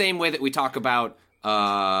in the same way that we talk about,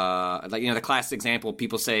 like, you know, the classic example,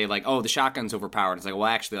 people say, like, oh, the shotgun's overpowered. It's like, well,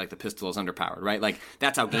 actually, like, the pistol is underpowered, right? Like,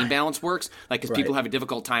 that's how game balance works. Like, because people have a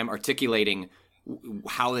difficult time articulating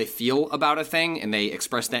how they feel about a thing, and they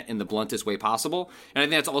express that in the bluntest way possible. And I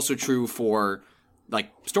think that's also true for,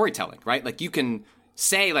 like, storytelling, right? Like, you can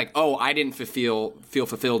say, like, oh, I didn't feel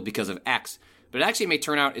fulfilled because of X, but it actually may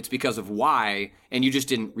turn out it's because of Y, and you just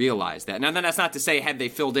didn't realize that. Now, then that's not to say, had they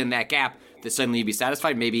filled in that gap, that suddenly you'd be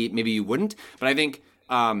satisfied. Maybe you wouldn't. But I think,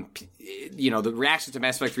 you know, the reactions to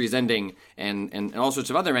Mass Effect 3's ending and all sorts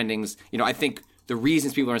of other endings, you know, I think the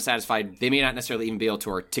reasons people are unsatisfied, they may not necessarily even be able to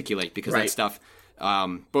articulate, because that stuff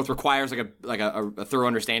both requires like a thorough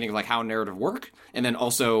understanding of, like, how narrative work, and then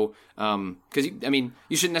also because you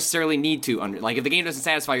shouldn't necessarily need to like, if the game doesn't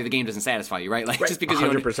satisfy you, the game doesn't satisfy you, right? Like, just because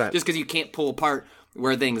 100%. You can't pull apart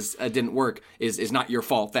where things didn't work is not your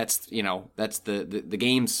fault. That's, you know, that's the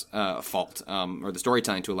game's fault, or the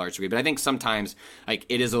storytelling to a large degree. But I think sometimes, like,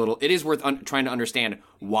 it is worth trying to understand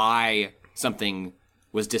why something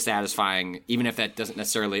was dissatisfying, even if that doesn't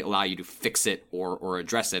necessarily allow you to fix it or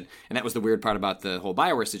address it. And that was the weird part about the whole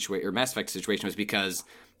BioWare situation, or Mass Effect situation, was because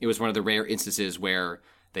it was one of the rare instances where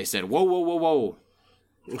they said, whoa.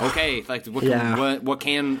 Okay, like,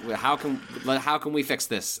 how can we fix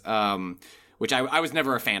this? Which I was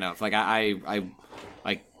never a fan of. Like, I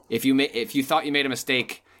like, if you thought you made a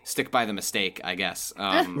mistake, stick by the mistake, I guess.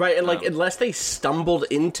 Right, and like, unless they stumbled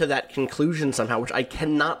into that conclusion somehow, which I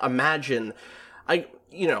cannot imagine.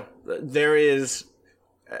 There is,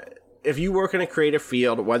 if you work in a creative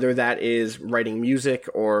field, whether that is writing music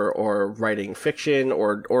or writing fiction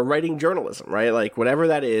or writing journalism, right? Like, whatever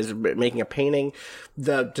that is, making a painting,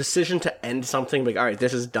 the decision to end something, like, all right,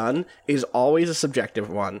 this is done, is always a subjective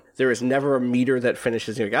one. There is never a meter that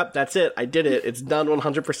finishes. You're like, that's it. I did it. It's done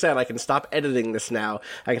 100%. I can stop editing this now.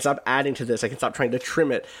 I can stop adding to this. I can stop trying to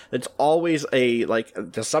trim it. It's always a,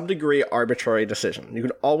 like, to some degree, arbitrary decision. You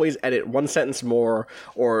can always edit one sentence more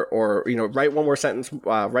or you know, write one more sentence,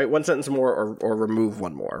 write one sentence more or remove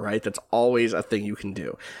one more, right? That's always a thing you can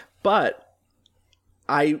do. But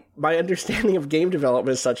my understanding of game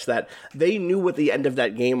development is such that they knew what the end of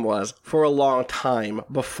that game was for a long time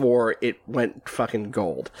before it went fucking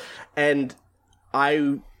gold. And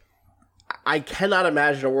I cannot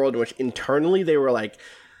imagine a world in which internally they were like,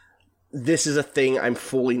 this is a thing I'm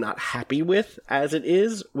fully not happy with as it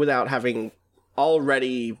is, without having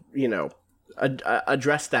already, you know,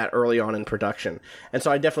 address that early on in production. And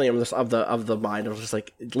so I definitely am of the mind. I was just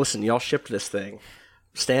like, listen, y'all shipped this thing.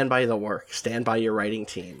 Stand by the work. Stand by your writing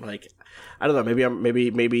team. Like, I don't know.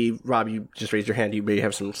 Maybe Rob, you just raised your hand. You may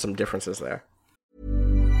have some differences there.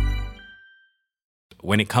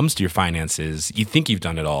 When it comes to your finances, you think you've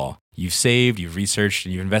done it all. You've saved, you've researched,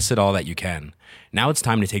 and you've invested all that you can. Now it's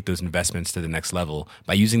time to take those investments to the next level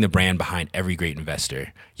by using the brand behind every great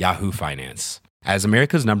investor, Yahoo Finance. As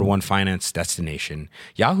America's #1 finance destination,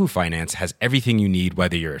 Yahoo Finance has everything you need,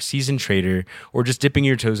 whether you're a seasoned trader or just dipping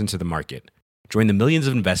your toes into the market. Join the millions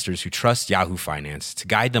of investors who trust Yahoo Finance to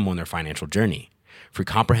guide them on their financial journey. For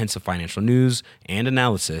comprehensive financial news and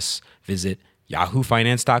analysis, visit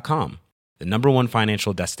yahoofinance.com, the #1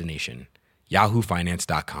 financial destination,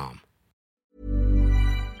 yahoofinance.com.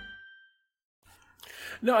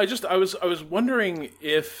 No, I was wondering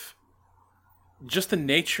if just the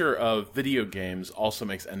nature of video games also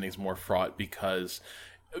makes endings more fraught, because,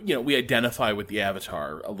 you know, we identify with the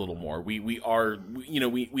avatar a little more. We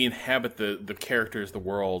inhabit the characters, the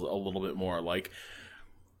world a little bit more. Like,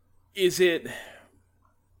 let's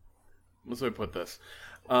put this.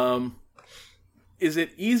 Is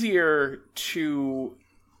it easier to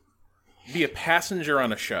be a passenger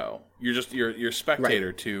on a show? You're a spectator,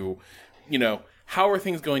 right, to, you know, how are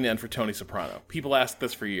things going to end for Tony Soprano? People ask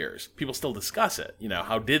this for years. People still discuss it. You know,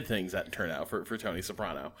 how did things turn out for Tony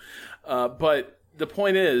Soprano? But the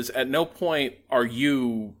point is, at no point are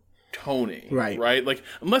you Tony, right? Like,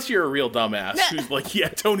 unless you're a real dumbass who's like, yeah,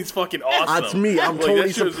 Tony's fucking awesome. That's me. I'm like,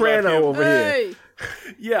 Tony Soprano over here.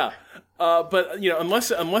 Yeah. But, you know,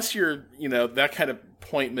 unless you're, you know, that kind of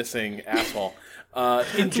point missing asshole.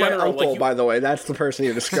 In general, my uncle, by the way, that's the person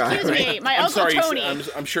you described. Excuse me, my uncle Tony.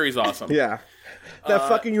 I'm sure he's awesome. Yeah.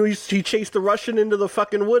 That he chased the Russian into the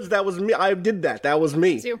fucking woods. That was me. I did that. That was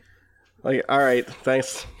me. Like, all right,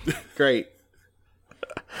 thanks, great.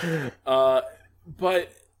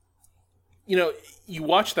 But you know, you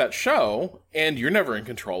watch that show and you're never in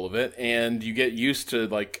control of it, and you get used to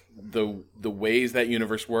like the ways that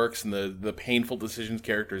universe works and the painful decisions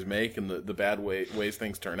characters make and the bad ways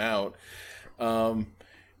things turn out. And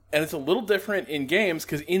it's a little different in games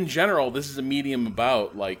because in general, this is a medium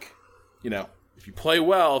about like, you know, if you play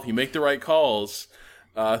well, if you make the right calls,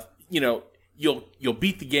 you know, you'll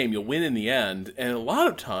beat the game, you'll win in the end. And a lot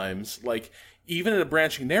of times, like even in a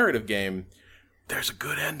branching narrative game, there's a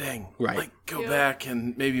good ending. Right. Like, go back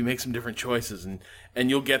and maybe make some different choices, and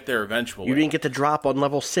you'll get there eventually. You didn't get the drop on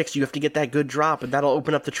level 6. You have to get that good drop, and that'll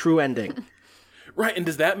open up the true ending. Right, and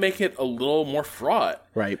does that make it a little more fraught?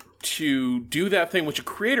 Right. To do that thing which a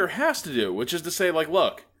creator has to do, which is to say, like,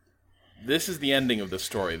 look, this is the ending of the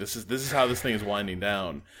story. This is how this thing is winding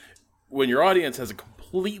down. When your audience has a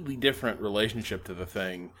completely different relationship to the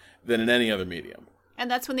thing than in any other medium. And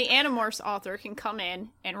that's when the Animorphs author can come in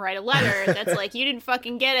and write a letter that's like, you didn't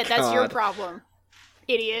fucking get it, that's your problem,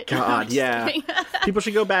 idiot. God, yeah. People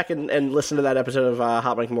should go back and listen to that episode of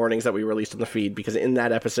Hot Mic Mornings that we released on the feed, because in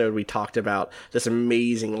that episode we talked about this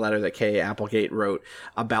amazing letter that Kay Applegate wrote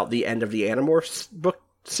about the end of the Animorphs book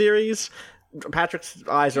series. Patrick's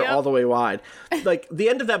eyes are all the way wide. Like, the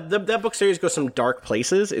end of that book series goes some dark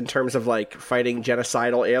places in terms of, like, fighting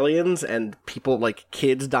genocidal aliens and people, like,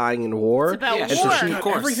 kids dying in war. It's about Yeah, war. sure, of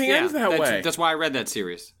course. Everything ends that way. That's why I read that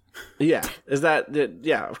series. Yeah,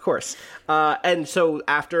 yeah, of course. And so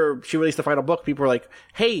after she released the final book, people were like,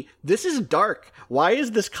 hey, this is dark. Why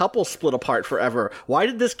is this couple split apart forever? Why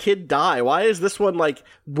did this kid die? Why is this one, like,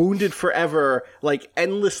 wounded forever, like,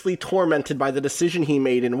 endlessly tormented by the decision he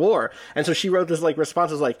made in war? And so she wrote this, like,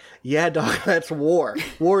 response, was like, yeah, dog, that's war.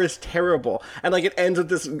 War is terrible. And, like, it ends with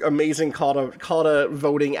this amazing call to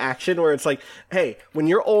voting action where it's like, hey, when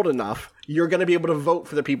you're old enough, you're going to be able to vote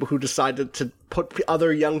for the people who decided to put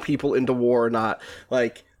other young people into war or not.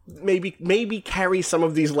 Like, maybe carry some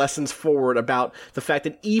of these lessons forward about the fact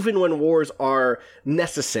that even when wars are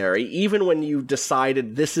necessary, even when you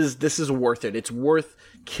decided this is worth it, it's worth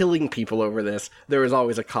killing people over this, there is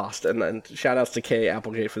always a cost. And shout outs to Kay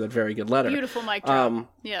Applegate for that very good letter. Beautiful mic drop.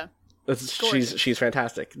 Yeah. She's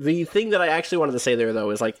fantastic. The thing that I actually wanted to say there, though,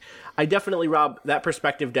 is like, I definitely, Rob, that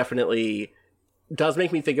perspective definitely does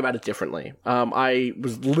make me think about it differently. I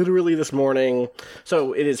was literally this morning,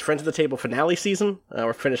 so it is Friends of the Table finale season.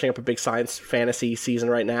 We're finishing up a big science fantasy season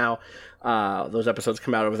right now. Those episodes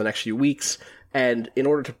come out over the next few weeks, and in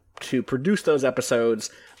order to produce those episodes,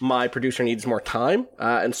 my producer needs more time,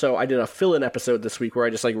 and so I did a fill-in episode this week where I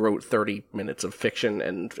just like wrote 30 minutes of fiction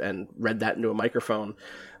and read that into a microphone,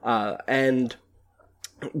 and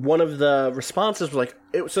one of the responses was like,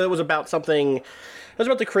 it was about something. It was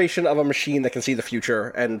about the creation of a machine that can see the future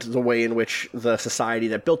and the way in which the society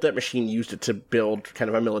that built that machine used it to build kind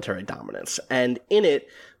of a military dominance. And in it,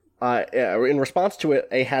 in response to it,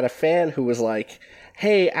 I had a fan who was like,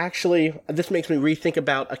 hey, actually, this makes me rethink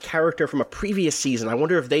about a character from a previous season. I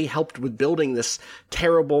wonder if they helped with building this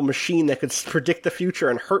terrible machine that could predict the future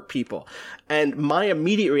and hurt people. And my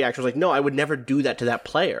immediate reaction was like, no, I would never do that to that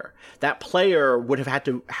player. That player would have had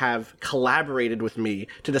to have collaborated with me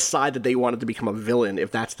to decide that they wanted to become a villain if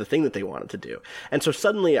that's the thing that they wanted to do. And so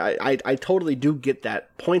suddenly I totally do get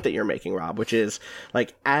that point that you're making, Rob, which is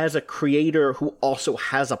like, as a creator who also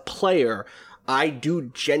has a player, I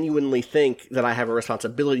do genuinely think that I have a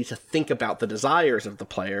responsibility to think about the desires of the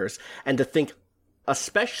players and to think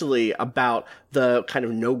especially about the kind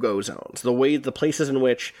of no-go zones, the places in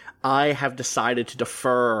which I have decided to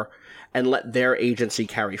defer and let their agency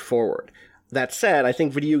carry forward. That said, I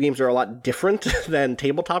think video games are a lot different than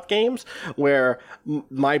tabletop games, where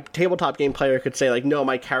my tabletop game player could say, like, no,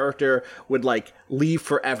 my character would, like, leave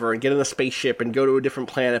forever and get in a spaceship and go to a different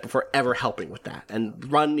planet before ever helping with that,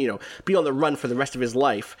 and run, be on the run for the rest of his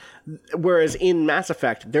life. Whereas in Mass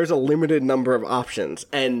Effect, there's a limited number of options,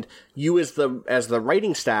 and you as the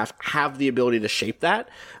writing staff have the ability to shape that.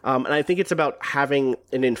 And I think it's about having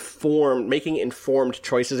making informed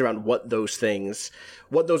choices around what those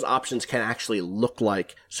options can actually look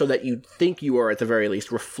like, so that you think you are at the very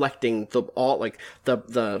least reflecting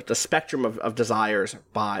the spectrum of desires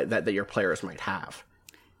that your players might have.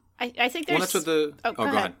 I think there's... Well, that's what the... go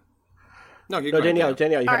ahead. No, you go Danielle,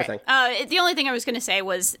 ahead. you have a thing. The only thing I was going to say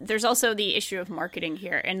was there's also the issue of marketing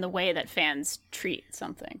here and the way that fans treat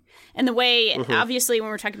something. And the way, obviously, when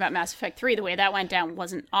we're talking about Mass Effect 3, the way that went down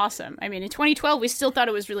wasn't awesome. I mean, in 2012, we still thought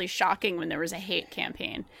it was really shocking when there was a hate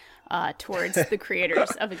campaign. towards the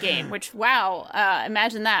creators of a game. Which, wow,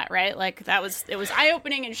 imagine that, right? Like it was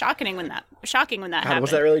eye-opening and shocking when that happened.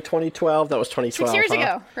 Was that really 2012? That was 2012. 6 years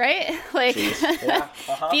ago, right? Like,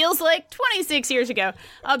 feels like 26 years ago.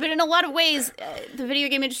 But in a lot of ways, the video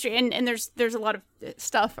game industry, and there's a lot of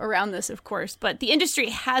stuff around this, of course, but the industry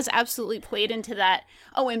has absolutely played into that.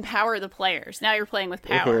 Oh, empower the players. Now you're playing with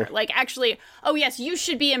power. Like, actually, oh yes, you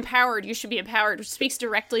should be empowered. You should be empowered, which speaks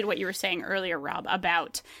directly to what you were saying earlier, Rob,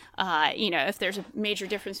 about if there's a major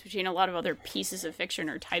difference between a lot of other pieces of fiction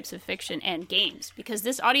or types of fiction and games, because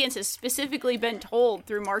this audience has specifically been told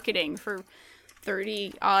through marketing for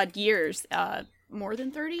 30 odd years, more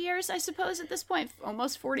than 30 years, I suppose, at this point,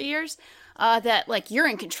 almost 40 years, that like you're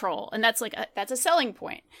in control, and that's a selling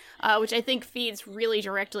point, which I think feeds really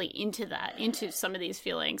directly into some of these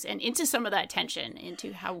feelings and into some of that tension,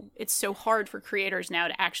 into how it's so hard for creators now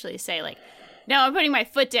to actually say like, no, I'm putting my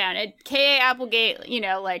foot down at K.A. Applegate,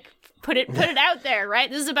 like put it out there, right?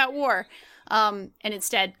 This is about war. And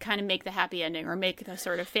instead kind of make the happy ending, or make the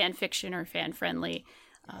sort of fan fiction or fan friendly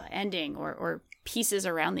ending, or pieces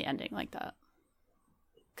around the ending like that.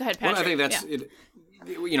 Go ahead, Patrick. Well, I think that's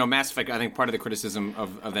it. Mass Effect, I think part of the criticism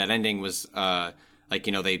of that ending was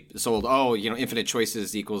they sold, infinite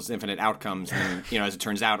choices equals infinite outcomes, and as it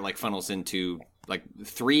turns out, it like funnels into like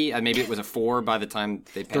 3, maybe it was a 4 by the time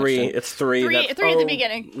they passed 3. it. It's 3. Three at the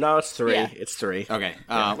beginning. No, it's 3. Yeah. It's 3. Okay.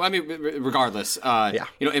 Well, I mean, regardless,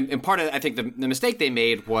 and part of I think the mistake they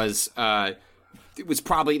made was it was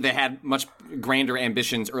probably they had much grander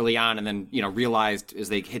ambitions early on, and then realized as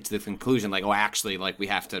they hit to the conclusion, like, oh, actually, like we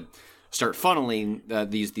have to start funneling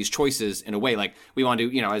these choices in a way, like we want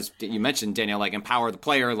to, as you mentioned, Danielle, like empower the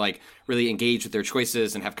player, like really engage with their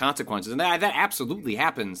choices and have consequences, and that absolutely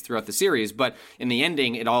happens throughout the series. But in the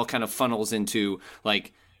ending, it all kind of funnels into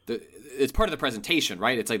like it's part of the presentation,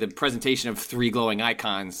 right? It's like the presentation of 3 glowing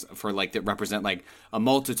icons for like that represent like a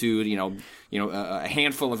multitude, a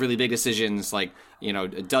handful of really big decisions, like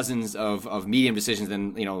dozens of medium decisions,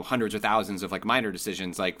 and hundreds or thousands of like minor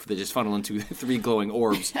decisions, like that just funnel into 3 glowing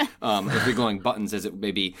orbs, or 3 glowing buttons, as it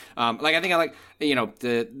may be. Like I think I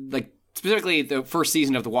like specifically the first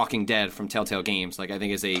season of The Walking Dead from Telltale Games, like I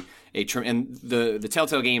think is and the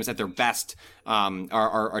Telltale Games at their best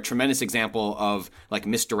are a tremendous example of like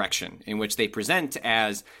misdirection, in which they present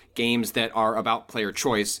as games that are about player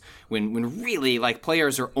choice when really like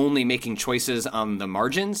players are only making choices on the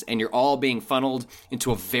margins, and you're all being funneled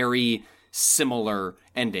into a very similar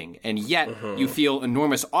ending, and yet you feel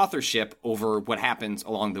enormous authorship over what happens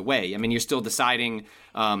along the way. I mean, you're still deciding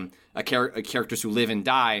characters who live and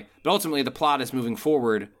die, but ultimately the plot is moving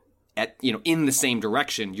forward at in the same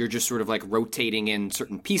direction. You're just sort of like rotating in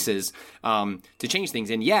certain pieces to change things.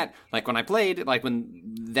 And yet, like when I played, like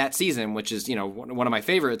when that season, which is one of my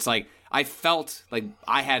favorites, like I felt like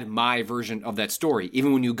I had my version of that story.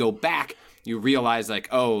 Even when you go back, you realize like,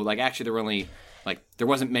 oh, like actually there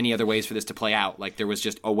wasn't many other ways for this to play out. Like there was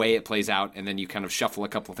just a way it plays out, and then you kind of shuffle a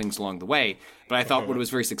couple of things along the way. But I thought what it was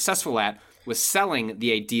very successful at was selling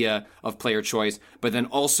the idea of player choice, but then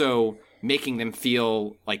also making them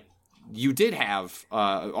feel like you did have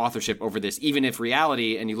authorship over this, even if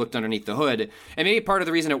reality, and you looked underneath the hood. And maybe part of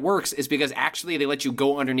the reason it works is because actually they let you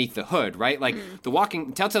go underneath the hood, right? Like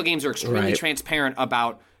Telltale Games are extremely transparent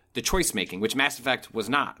about the choice making, which Mass Effect was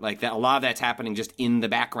not. Like that, a lot of that's happening just in the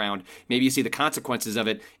background. Maybe you see the consequences of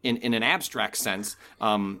it in an abstract sense,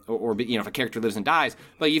 or if a character lives and dies.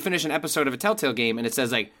 But you finish an episode of a Telltale game and it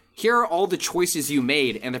says like, here are all the choices you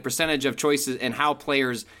made and the percentage of choices and how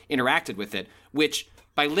players interacted with it. Which,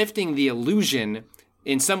 by lifting the illusion,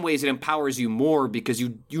 in some ways it empowers you more, because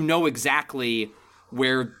you know exactly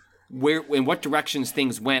where in what directions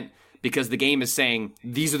things went, because the game is saying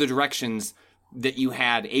these are the directions that you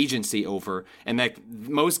had agency over, and that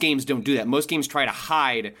most games don't do that. Most games try to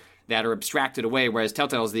hide that or abstract it away, whereas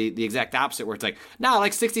Telltale is the exact opposite, where it's like, no,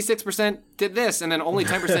 like 66% did this, and then only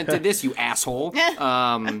 10% did this, you asshole.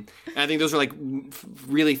 And I think those are like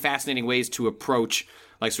really fascinating ways to approach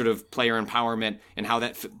like sort of player empowerment, and how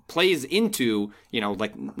that plays into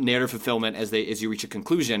like narrative fulfillment as you reach a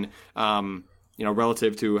conclusion,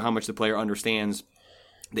 relative to how much the player understands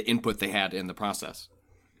the input they had in the process.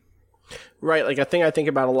 Right, like a thing I think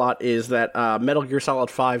about a lot is that Metal Gear Solid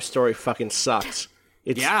 5 story fucking sucks.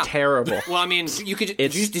 It's terrible. Well, I mean, you could.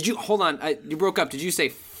 Did you hold on? You broke up. Did you say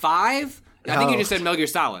 5? I think you just said Metal Gear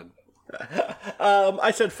Solid.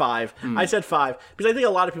 I said 5. I said 5 because I think a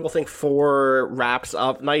lot of people think 4 wraps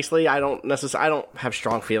up nicely. I don't have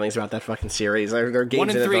strong feelings about that fucking series. There are games 1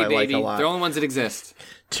 and in 3, it that I baby. like a lot. They're the only ones that exist.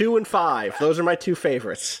 2 and 5. Those are my 2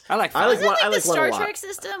 favorites. I like 5. I Is that like like one the a Star lot. Trek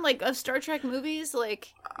system, like of Star Trek movies? Like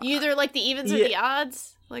you either like the evens or Yeah. the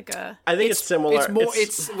odds? Like a I think it's similar. It's more.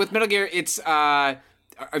 It's with Metal Gear. It's are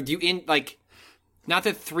you in like? Not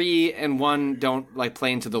that 3 and 1 don't like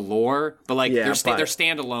play into the lore, but like Yeah, they're but- they're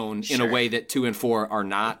standalone in a way that 2 and 4 are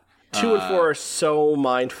not. 2 and 4 are so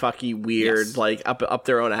mindfucky weird, Yes. like up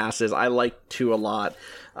their own asses. I like 2 a lot.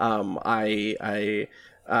 I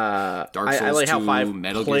Dark Souls like how 2, 5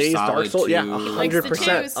 Metal Gear plays Solid Dark Souls. 2. Yeah, Likes the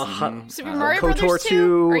 100%. twos. Super Mario KOTOR Brothers 2.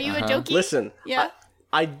 2? Are you a Doki? Listen, Yeah.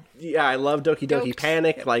 I love Doki Doki Dokes.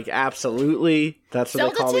 Panic, like absolutely. That's what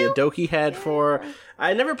Zelda they call me a 2? Doki head for.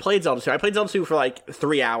 I never played Zelda 2. I played Zelda 2 for like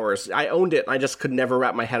 3 hours. I owned it. And I just could never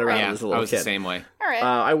wrap my head around it Yeah, as a I little was kid. the same way. All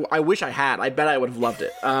right. I wish I had. I bet I would have loved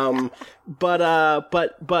it. But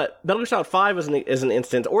Metal Gear Solid 5 is an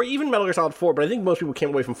instance, or even Metal Gear Solid 4. But I think most people came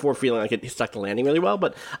away from 4 feeling like it stuck the landing really well.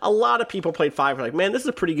 But a lot of people played 5 and were like, man, this is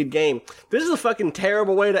a pretty good game. This is a fucking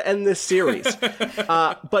terrible way to end this series.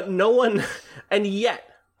 But no one, and yet,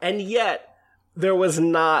 there was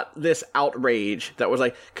not this outrage that was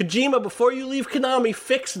like, Kojima, before you leave Konami,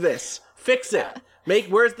 fix this. Fix it. There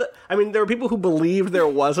were people who believed there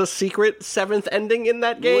was a secret 7th ending in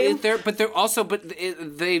that game.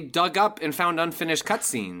 They dug up and found unfinished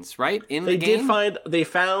cutscenes, right? In the They game, they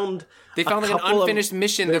found they found like an couple of- unfinished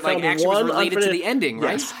mission they that like found actually was one related to the unfinished- ending,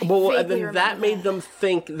 right? Yes. Well, and vaguely then that remember made that. them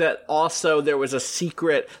think that also there was a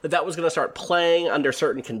secret that was going to start playing under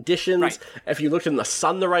certain conditions. Right. If you looked in the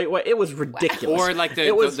sun the right way, it was ridiculous. Or like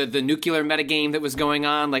the nuclear metagame that was going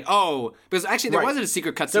on, like because actually there Right. wasn't a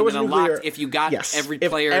secret There cutscene was that unlocked nuclear- if you got Yes. every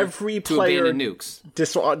If player every to player abandon nukes.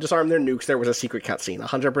 disarm their nukes, there was a secret cutscene,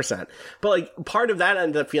 100%. But like part of that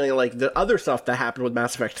ended up feeling like the other stuff that happened with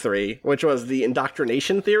Mass Effect 3, which was the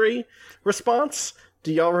indoctrination theory response.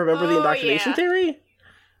 Do y'all remember the indoctrination yeah. theory?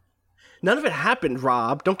 None of it happened,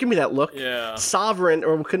 Rob. Don't give me that look. Yeah. Sovereign,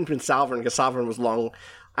 or it couldn't have been Sovereign because Sovereign was long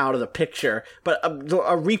out of the picture, but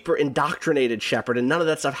a Reaper indoctrinated Shepard, and none of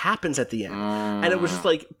that stuff happens at the end. And it was just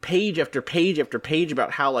like page after page after page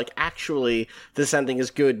about how like actually this ending is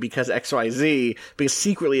good because XYZ, because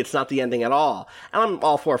secretly it's not the ending at all. And I'm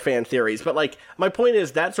all for fan theories, but like my point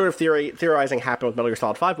is that sort of theorizing happened with Metal Gear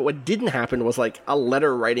Solid 5, but what didn't happen was like a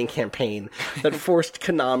letter writing campaign that forced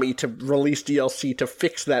Konami to release DLC to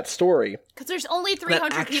fix that story. Because there's only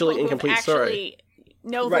 300 actually people who incomplete actually story.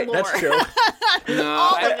 know Right, the lore. that's true.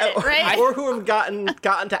 All of it, right? Or who have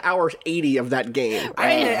gotten to hour 80 of that game.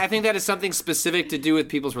 I think that is something specific to do with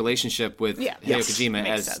people's relationship with Yeah. Hideo Yes. Kojima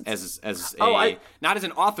Makes as I- not as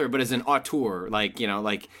an author but as an auteur. Like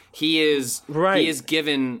he is Right. he is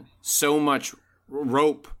given so much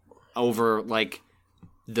rope over like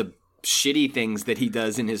the shitty things that he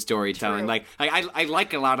does in his storytelling. True. Like I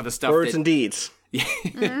like a lot of the stuff Words that and deeds.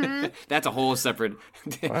 that's a whole separate.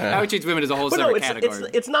 How we treat women is a whole But separate no, it's, category.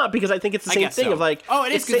 it's not, because I think it's the I same guess thing so. of like...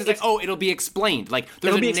 it is because it's it's- like it'll be explained. Like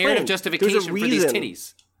there's It'll a be narrative explained. justification There's a for these reason.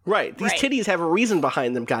 titties. Right. These Right. titties have a reason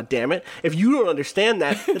behind them, goddammit. If you don't understand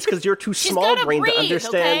that, it's because you're too She's small gotta brained to breathe,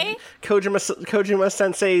 understand okay? Kojima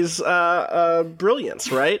Sensei's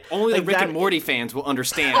brilliance, right? Only Like the Rick that- and Morty fans will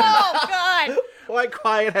understand. Oh, God. Why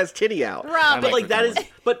Quiet has titty out. Rob. But like Rick that and is...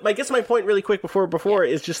 But I guess my point really quick before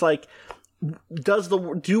is just like...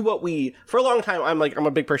 For a long time I'm a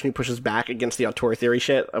big person who pushes back against the auteur theory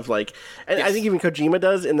shit of like, and I think even Kojima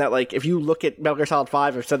does, in that like if you look at Metal Gear Solid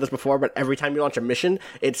 5, I've said this before, but every time you launch a mission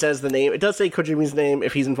it says the name, it does say Kojima's name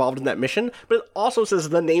if he's involved in that mission, but it also says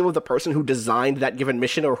the name of the person who designed that given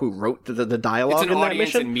mission or who wrote the dialogue It's an in that audience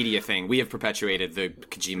mission. and media thing. We have perpetuated the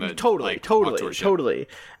Kojima Totally. authorship.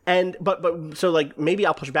 And but so like maybe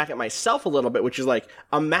I'll push back at myself a little bit, which is like,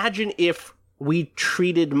 imagine if we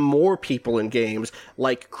treated more people in games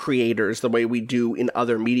like creators the way we do in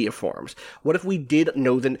other media forms. What if we did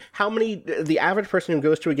know the average person who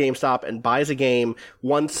goes to a GameStop and buys a game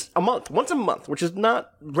once a month, which is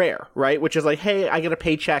not rare, right? Which is like, hey, I get a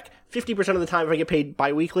paycheck 50% of the time. If I get paid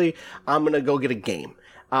bi-weekly, I'm going to go get a game.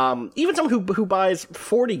 Even someone who buys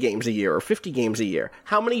 40 games a year or 50 games a year,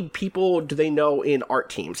 how many people do they know in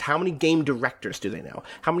art teams? How many game directors do they know?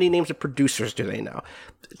 How many names of producers do they know?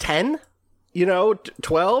 10?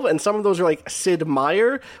 12? And some of those are like Sid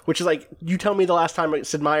Meier, which is like, you tell me the last time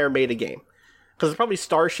Sid Meier made a game. Because it's probably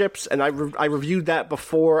Starships, and I reviewed that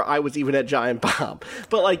before I was even at Giant Bomb.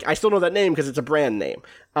 But like, I still know that name because it's a brand name.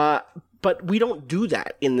 But we don't do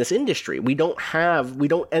that in this industry.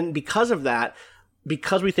 And because of that,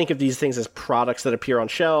 because we think of these things as products that appear on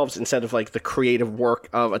shelves instead of like the creative work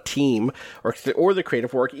of a team or the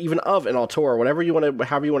creative work even of an auteur, however you want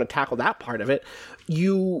to tackle that part of it,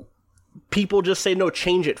 people just say, no,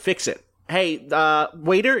 change it, fix it. Hey,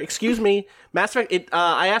 waiter, excuse me, Mass Effect.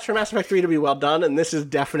 I asked for Mass Effect 3 to be well done, and this is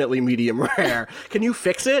definitely medium rare. Can you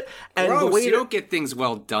fix it? And Gross, the waiter, you don't get things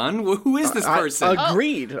well done. Who is this person?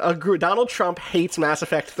 Agreed. Donald Trump hates Mass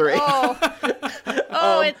Effect 3. It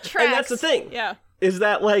tracks. And that's the thing. Yeah. Is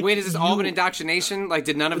that like... Wait, is this all an indoctrination? Like,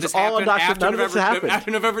 did none of this happen after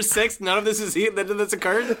November 6th? None of this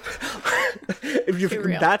occurred?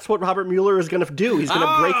 That's what Robert Mueller is going to do. He's going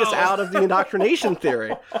to break us out of the indoctrination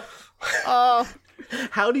theory. Oh.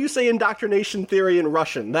 How do you say indoctrination theory in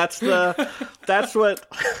Russian? That's what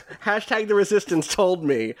hashtag the resistance told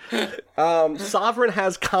me. Sovereign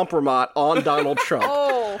has compromat on Donald Trump.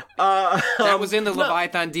 That was in the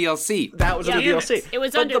Leviathan DLC. That was in the DLC. It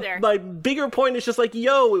was under there. My bigger point is just like,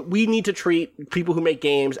 we need to treat people who make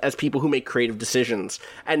games as people who make creative decisions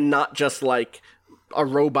and not just like a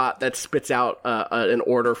robot that spits out an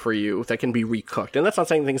order for you that can be recooked. And that's not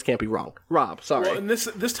saying things can't be wrong. Rob, sorry. Well, and this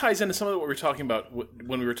ties into some of what we were talking about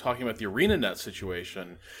when we were talking about the ArenaNet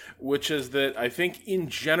situation, which is that I think in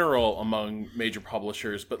general among major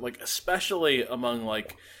publishers, but like especially among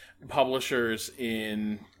like publishers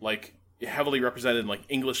in like heavily represented like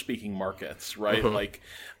English speaking markets, right? Like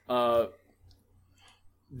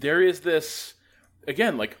there is this,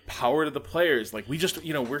 again, like, power to the players. Like, we just,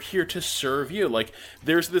 we're here to serve you. Like,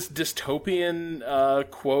 there's this dystopian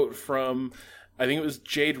quote from, I think it was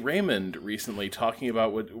Jade Raymond recently, talking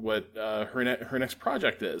about what her next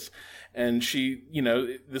project is. And she,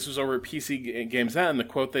 this was over at PC Games End. The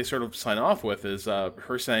quote they sort of sign off with is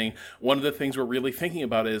her saying, one of the things we're really thinking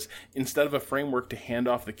about is, instead of a framework to hand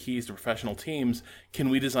off the keys to professional teams,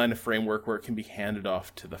 can we design a framework where it can be handed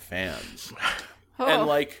off to the fans? And,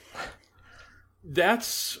 like...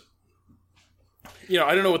 That's,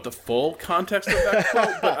 I don't know what the full context of that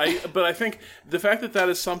quote, but I think the fact that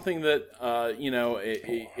is something that a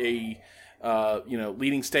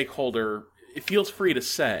leading stakeholder feels free to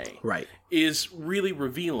say, right, is really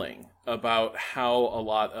revealing about how a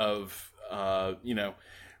lot of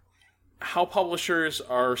how publishers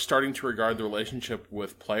are starting to regard the relationship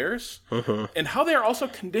with players, and how they are also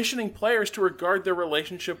conditioning players to regard their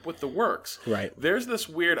relationship with the works. Right. There's this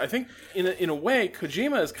weird, I think, in a way,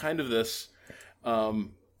 Kojima is kind of this, like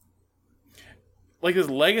his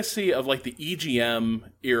legacy of like the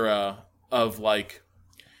EGM era of like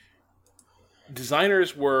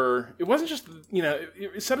designers were. It wasn't just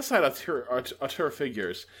set aside auteur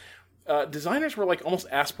figures. Designers were like almost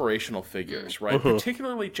aspirational figures, right?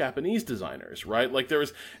 Particularly Japanese designers, right? Like there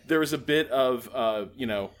was a bit of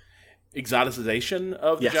exoticization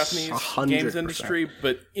of the Japanese 100%. Games industry,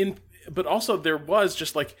 but also there was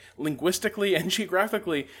just like linguistically and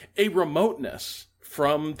geographically a remoteness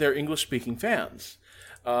from their English speaking fans.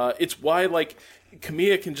 It's why like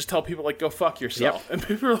Kamiya can just tell people like, go fuck yourself. Yep. And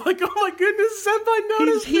people are like, oh my goodness, Senpai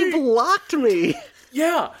noticed me. He blocked me.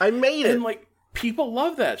 Yeah. I made it. And like, people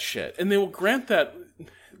love that shit, and they will grant that.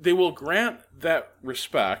 They will grant that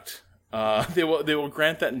respect. They will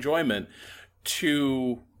grant that enjoyment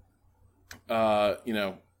to,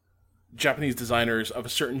 Japanese designers of a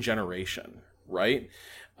certain generation, right?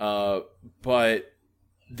 But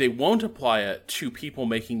they won't apply it to people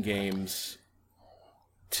making games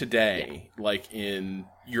today, like in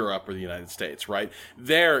Europe or the United States, right?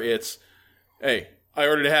 There, it's, hey, I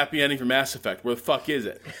ordered a happy ending for Mass Effect. Where the fuck is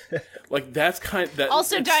it? Like, that's kind of... That,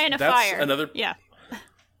 also die in a fire. Another... Yeah.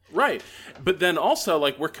 Right. But then also,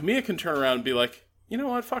 like, where Kamiya can turn around and be like, you know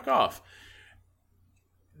what, fuck off.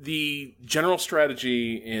 The general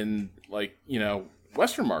strategy in, like,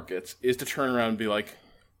 Western markets is to turn around and be like,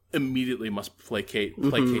 immediately must placate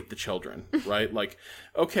the children, right? Like,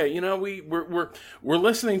 okay, we're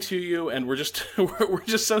listening to you, and we're just we're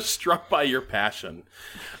just so struck by your passion.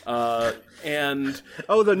 And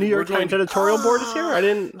the New York Times editorial board is here. I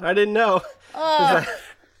didn't know.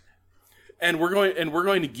 And we're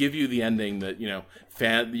going to give you the ending that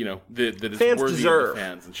that is fans worthy deserve. Of the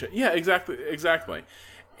fans and shit. Yeah, exactly.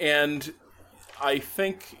 And I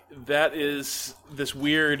think that is this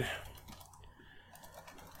weird.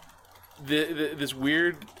 This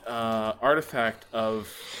weird artifact of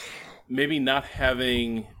maybe not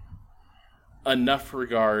having enough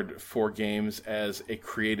regard for games as a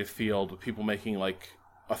creative field with people making like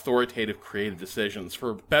authoritative creative decisions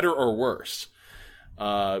for better or worse.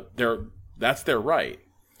 That's their right,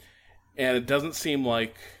 and it doesn't seem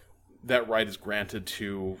like that right is granted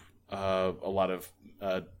to a lot of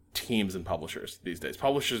teams and publishers these days.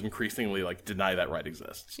 Publishers increasingly like deny that right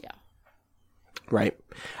exists. Yeah. Right.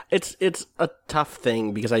 It's a tough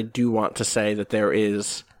thing because I do want to say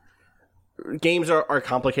that games are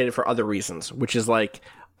complicated for other reasons, which is like,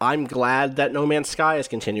 I'm glad that No Man's Sky is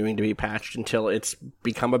continuing to be patched until it's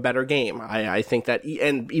become a better game. I think that,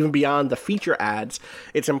 and even beyond the feature adds,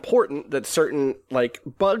 it's important that certain like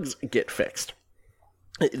bugs get fixed.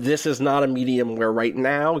 This is not a medium where right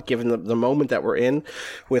now, given the moment that we're in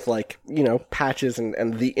with like, patches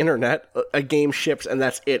and the internet, a game ships and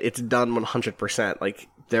that's it. It's done 100%. Like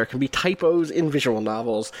there can be typos in visual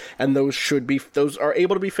novels and those are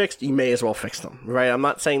able to be fixed. You may as well fix them, right? I'm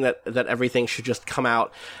not saying that everything should just come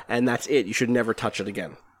out and that's it. You should never touch it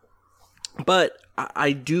again. But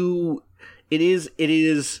it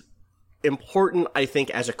is important, I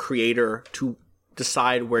think, as a creator to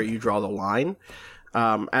decide where you draw the line.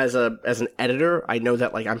 As an editor, I know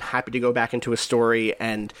that like I'm happy to go back into a story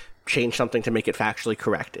and change something to make it factually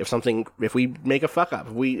correct. If we make a fuck up,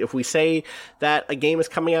 if we say that a game is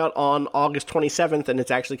coming out on August 27th and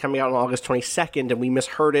it's actually coming out on August 22nd and we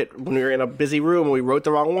misheard it when we were in a busy room and we wrote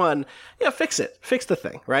the wrong one, fix the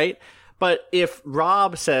thing, right? But if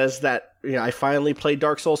Rob says that, I finally played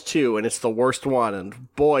Dark Souls 2 and it's the worst one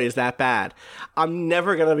and boy, is that bad, I'm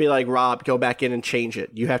never going to be like, Rob, go back in and change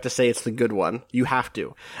it. You have to say it's the good one. You have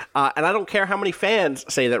to. And I don't care how many fans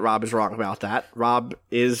say that Rob is wrong about that. Rob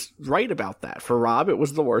is right about that. For Rob, it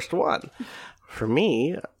was the worst one. For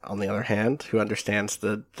me, on the other hand, who understands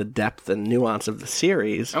the depth and nuance of the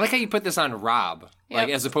series... I like how you put this on Rob, like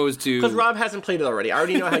as opposed to... Because Rob hasn't played it already. I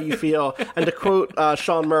already know how you feel. And to quote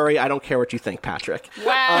Sean Murray, I don't care what you think, Patrick.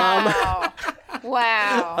 Wow.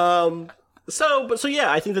 Wow. So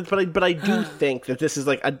yeah, I think that, but I do think that this is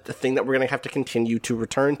like a thing that we're going to have to continue to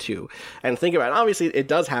return to and think about. And obviously, it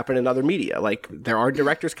does happen in other media. Like there are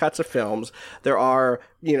director's cuts of films. There are,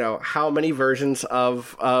 how many versions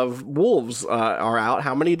of Wolves are out?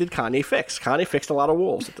 How many did Kanye fix? Kanye fixed a lot of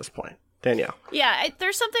Wolves at this point. Danielle. Yeah,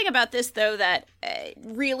 there's something about this though that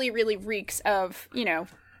really, really reeks of,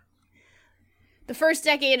 the first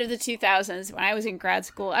decade of the 2000s, when I was in grad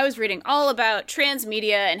school, I was reading all about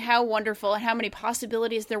transmedia and how wonderful and how many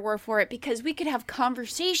possibilities there were for it, because we could have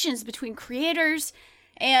conversations between creators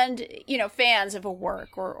and, fans of a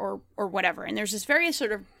work or whatever. And there's this very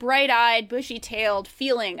sort of bright-eyed, bushy-tailed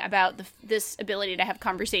feeling about this ability to have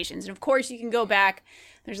conversations. And of course, you can go back.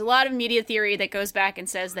 There's a lot of media theory that goes back and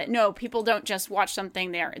says that, no, people don't just watch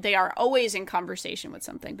something. They are always in conversation with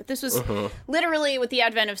something. But this was literally with the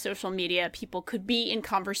advent of social media, people could be in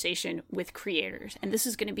conversation with creators. And this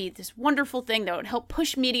is going to be this wonderful thing that would help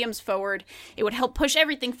push mediums forward. It would help push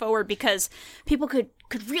everything forward because people could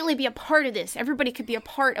really be a part of this. Everybody could be a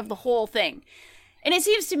part of the whole thing. And it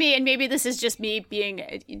seems to me, and maybe this is just me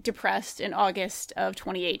being depressed in August of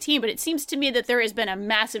 2018, but it seems to me that there has been a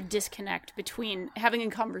massive disconnect between having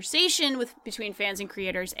a conversation between fans and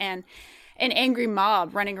creators and an angry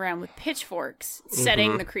mob running around with pitchforks,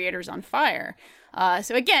 setting the creators on fire.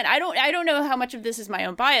 So again, I don't know how much of this is my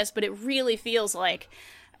own bias, but it really feels like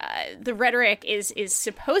the rhetoric is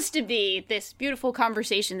supposed to be this beautiful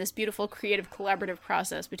conversation, this beautiful creative collaborative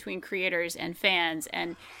process between creators and fans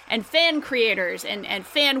and fan creators and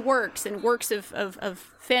fan works and works of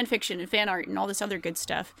fan fiction and fan art and all this other good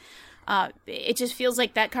stuff. It just feels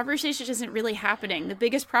like that conversation isn't really happening. The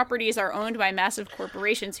biggest properties are owned by massive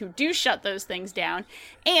corporations who do shut those things down.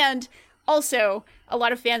 And also, a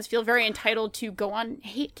lot of fans feel very entitled to go on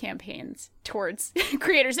hate campaigns towards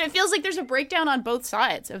creators. And it feels like there's a breakdown on both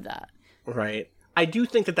sides of that. Right. I do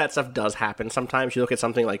think that stuff does happen. Sometimes you look at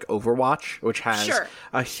something like Overwatch, which has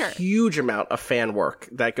a huge amount of fan work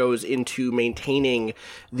that goes into maintaining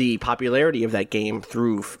the popularity of that game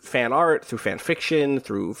through fan art, through fan fiction,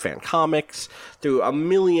 through fan comics, through 1.5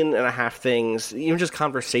 million things, even just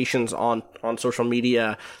conversations on social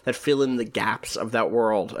media that fill in the gaps of that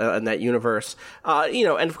world and that universe.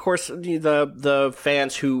 And of course the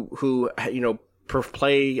fans who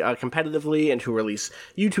play competitively and who release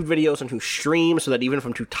YouTube videos and who stream so that even if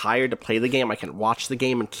I'm too tired to play the game, I can watch the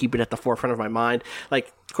game and keep it at the forefront of my mind.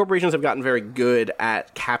 Like, corporations have gotten very good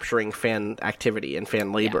at capturing fan activity and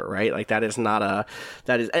fan labor, right? Like,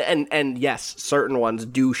 and yes, certain ones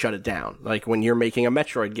do shut it down. Like, when you're making a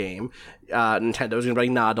Metroid game, Nintendo's gonna be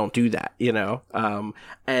like, nah, don't do that,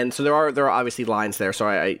 and so there are obviously lines there. So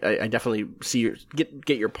I definitely see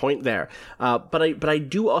get your point there. But I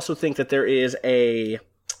do also think that there is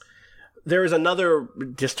There is another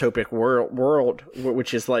dystopic world,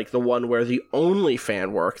 which is like the one where the only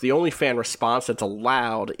fan response that's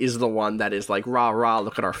allowed is the one that is like, rah, rah,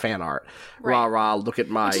 look at our fan art. Right. Rah, rah, look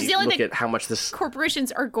at look at how much this...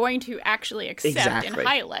 corporations are going to actually accept Exactly. and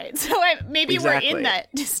highlight. So maybe Exactly. we're in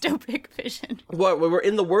that dystopic vision. Well, we're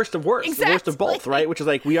in the worst of worst, the worst of both, Exactly. right? Which is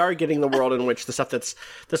like, we are getting the world in which the stuff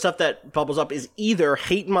that bubbles up is either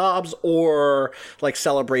hate mobs or like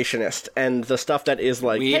celebrationist, and the stuff that is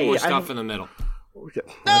like, We hey, need more stuff in the middle. Oh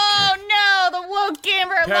no, the woke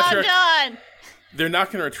gamer Patrick. logged on. They're not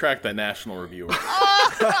going to retract that National Reviewer.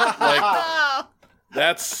 Like,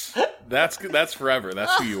 that's forever.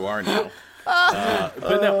 That's who you are now.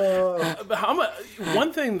 But now,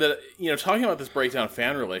 one thing that, talking about this breakdown of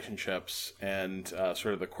fan relationships and sort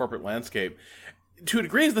of the corporate landscape, to a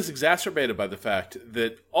degree, is this exacerbated by the fact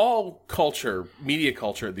that all culture, media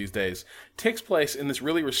culture these days, takes place in this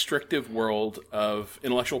really restrictive world of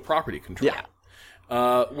intellectual property control. Yeah.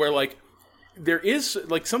 Where, like, there is,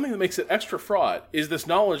 like, something that makes it extra fraught is this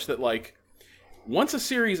knowledge that, like, once a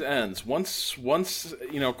series ends, once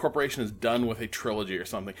a corporation is done with a trilogy or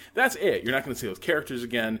something, that's it. You're not going to see those characters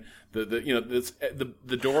again.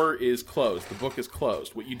 The door is closed. The book is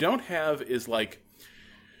closed. What you don't have is, like,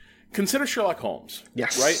 consider Sherlock Holmes.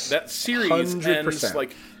 Yes. Right? That series 100%. ends,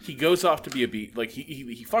 like, he goes off to be a bee. Like,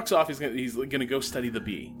 he fucks off. He's gonna go study the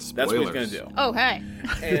bee. That's what he's going to do. Oh hey.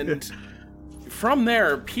 And from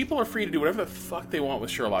there, people are free to do whatever the fuck they want with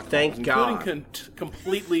Sherlock Holmes. Thank God. Including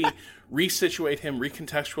completely resituate him,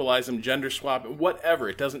 recontextualize him, gender swap, whatever.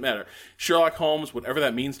 It doesn't matter. Sherlock Holmes, whatever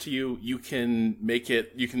that means to you, you can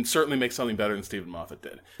certainly make something better than Stephen Moffat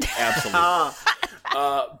did. Absolutely.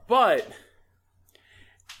 But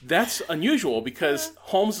that's unusual because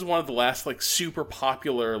Holmes is one of the last, like, super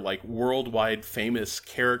popular, like, worldwide famous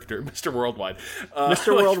character, Mr. Worldwide.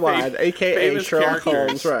 Mr. Worldwide, a.k.a. famous Sherlock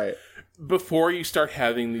characters. Holmes, right. Before you start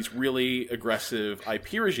having these really aggressive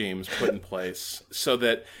IP regimes put in place so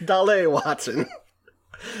that... Dale Watson.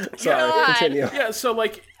 Sorry, God. continue. Yeah, so,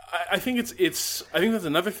 like, I think I think that's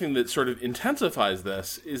another thing that sort of intensifies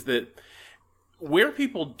this, is that where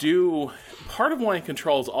people do... Part of wanting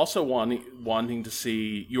control is also wanting to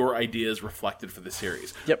see your ideas reflected for the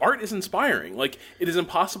series. Yep. Art is inspiring. Like, it is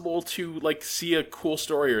impossible to, like, see a cool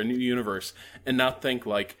story or a new universe and not think,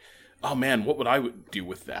 like, oh man, what would I do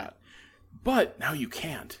with that? But now you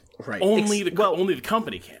can't. Right. Only the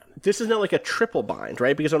company can. This is not like a triple bind,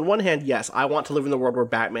 right? Because on one hand, yes, I want to live in the world where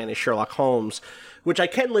Batman is Sherlock Holmes, which I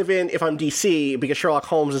can live in if I'm DC, because Sherlock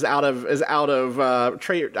Holmes is out of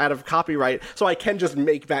copyright, so I can just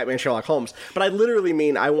make Batman Sherlock Holmes. But I literally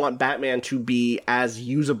mean I want Batman to be as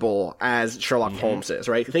usable as Sherlock Holmes is,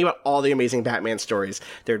 right? Think about all the amazing Batman stories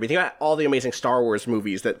there would be. Think about all the amazing Star Wars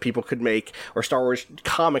movies that people could make, or Star Wars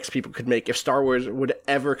comics people could make, if Star Wars would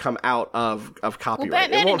ever come out of Well, copyright.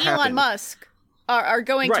 Batman It won't and Elon happen. Musk are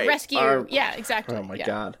going Right, to rescue. are- Yeah, exactly. Oh my yeah.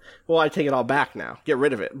 God. Well, I take it all back now. Get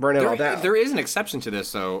rid of it. Burn it all down. There is an exception to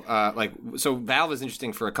this, though. So Valve is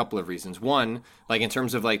interesting for a couple of reasons. One, like in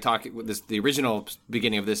terms of like the original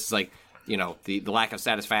beginning of this is like, the lack of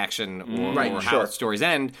satisfaction or, Right, or sure. how stories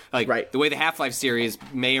end. Like Right. the way the Half-Life series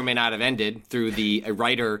may or may not have ended through a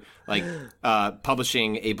writer like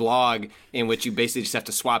publishing a blog in which you basically just have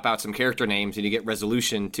to swap out some character names and you get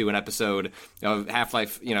resolution to an episode of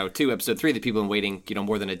Half-Life, 2, episode 3 that people have been waiting,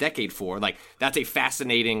 more than a decade for. Like that's a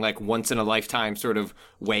fascinating, like once in a lifetime sort of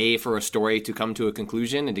way for a story to come to a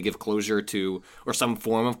conclusion and to give closure to, or some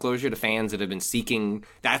form of closure to fans that have been seeking.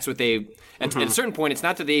 That's what they. At a certain point, it's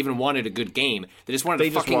not that they even wanted a good game. They just wanted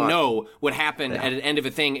to fucking know what happened at the end of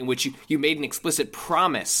a thing in which you made an explicit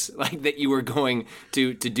promise, like that you were going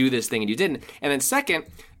to do this thing and you didn't. And then second,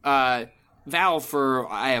 Valve,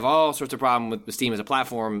 I have all sorts of problem with Steam as a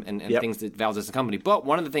platform and things that Valve does as a company. But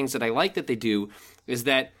one of the things that I like that they do is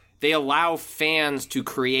that they allow fans to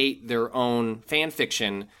create their own fan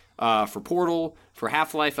fiction for Portal, for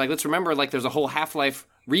Half-Life. Like, let's remember, like, there's a whole Half-Life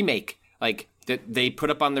remake, like, that they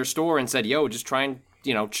put up on their store and said, yo, just try and,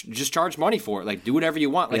 just charge money for it. Like, do whatever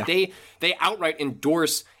you want. Like, they outright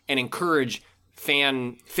endorse and encourage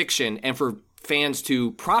fan fiction and for fans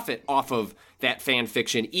to profit off of that fan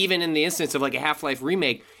fiction, even in the instance of like a Half-Life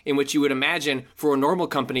remake, in which you would imagine for a normal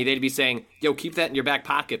company, they'd be saying, yo, keep that in your back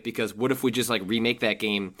pocket, because what if we just like remake that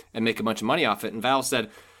game and make a bunch of money off it? And Valve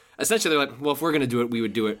said, essentially, they're like, well, if we're going to do it, we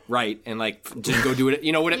would do it right, and like just go do it.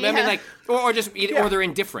 You know what I mean? Like, or just or they're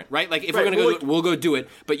indifferent, right? Like if we're going to go do it, we'll go do it,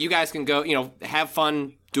 but you guys can go, have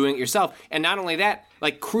fun doing it yourself. And not only that,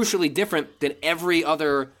 like crucially different than every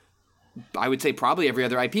other, I would say probably every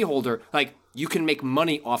other IP holder, like you can make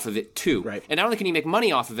money off of it too. Right. And not only can you make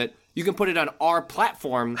money off of it, you can put it on our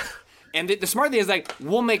platform And the smart thing is like,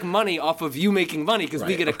 we'll make money off of you making money because we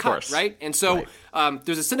Right, get a of cut, course. right? And so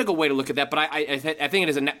there's a cynical way to look at that, but I think it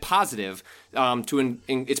is a net positive.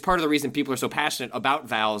 It's part of the reason people are so passionate about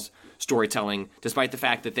Valve's storytelling, despite the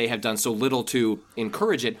fact that they have done so little to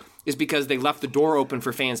encourage it, is because they left the door open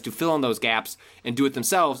for fans to fill in those gaps and do it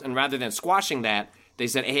themselves. And rather than squashing that, they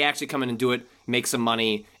said, hey, actually come in and do it, make some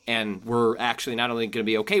money, and we're actually not only going to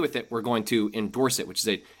be okay with it, we're going to endorse it, which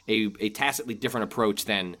is a tacitly different approach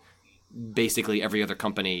than basically every other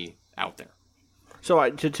company out there. So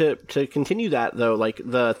to continue that, though, like,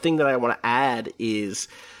 the thing that I want to add is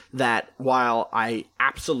that while I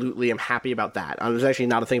absolutely am happy about that, there's actually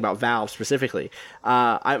not a thing about Valve specifically.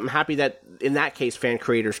 I'm happy that in that case, fan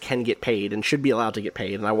creators can get paid and should be allowed to get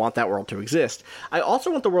paid, and I want that world to exist. I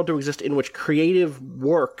also want the world to exist in which creative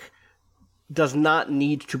work does not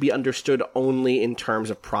need to be understood only in terms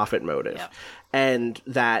of profit motive. Yeah. And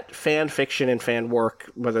that fan fiction and fan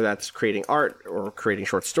work, whether that's creating art or creating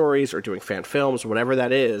short stories or doing fan films, whatever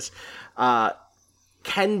that is,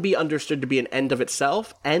 can be understood to be an end of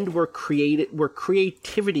itself, and where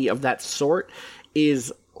creativity of that sort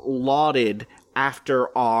is lauded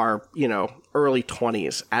after our, early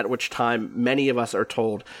 20s, at which time many of us are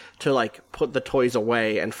told to, like, put the toys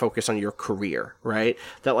away and focus on your career, right?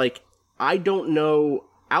 That, like, I don't know,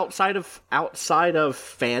 outside of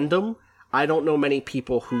fandom, I don't know many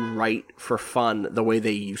people who write for fun the way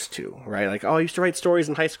they used to, right? Like, I used to write stories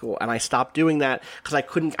in high school, and I stopped doing that because I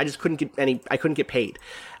couldn't get paid.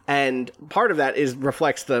 And part of that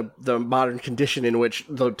reflects the modern condition in which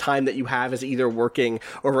the time that you have is either working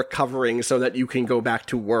or recovering so that you can go back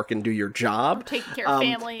to work and do your job. Taking care of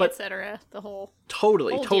family, etc. The whole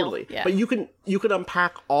Totally. Yeah. But you can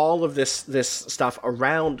unpack all of this stuff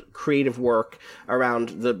around creative work, around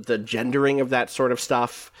the gendering of that sort of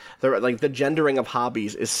stuff. The gendering of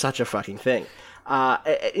hobbies is such a fucking thing.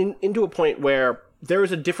 Into a point where there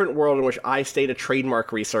is a different world in which I stayed a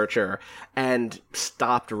trademark researcher and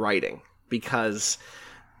stopped writing, because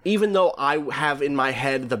even though I have in my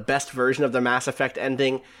head the best version of the Mass Effect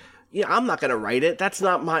ending, I'm not going to write it.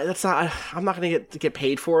 I'm not going to get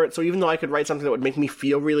paid for it. So even though I could write something that would make me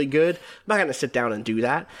feel really good, I'm not going to sit down and do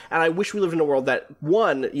that. And I wish we lived in a world that,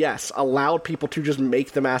 one, yes, allowed people to just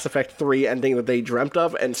make the Mass Effect 3 ending that they dreamt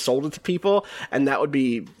of and sold it to people, and that would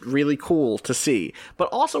be really cool to see. But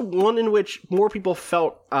also one in which more people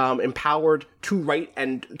felt empowered to write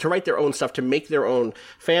their own stuff, to make their own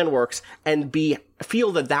fan works, and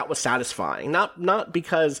feel that was satisfying. Not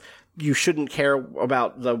because you shouldn't care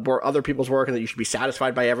about other people's work and that you should be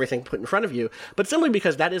satisfied by everything put in front of you, but simply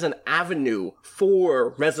because that is an avenue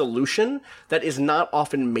for resolution that is not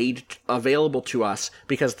often made available to us,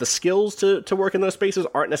 because the skills to work in those spaces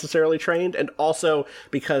aren't necessarily trained, and also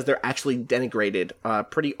because they're actually denigrated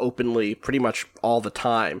pretty openly pretty much all the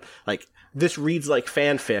time. Like, this reads like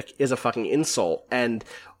fanfic is a fucking insult, and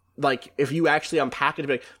like, if you actually unpack it,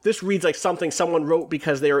 like, this reads like something someone wrote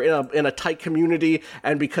because they were in a tight community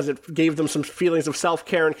and because it gave them some feelings of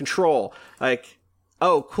self-care and control. Like,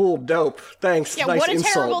 oh, cool, dope, thanks, yeah, nice what a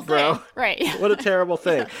insult, terrible bro. thing. Right. What a terrible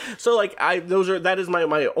thing. Yeah. So, like, that is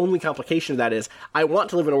my only complication of that is, I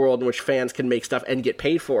want to live in a world in which fans can make stuff and get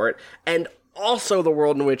paid for it, and also the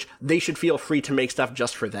world in which they should feel free to make stuff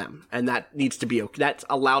just for them, and that needs to be that's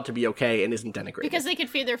allowed to be okay and isn't denigrated. Because they could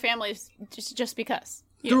feed their families just because.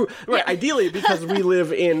 Ideally, because we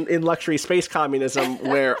live in luxury space communism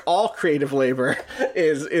where all creative labor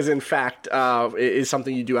is in fact is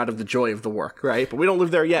something you do out of the joy of the work, right? But we don't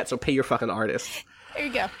live there yet, so pay your fucking artists. There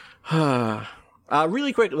you go.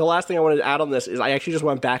 Really quick, the last thing I wanted to add on this is I actually just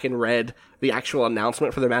went back and read the actual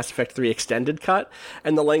announcement for the Mass Effect 3 extended cut,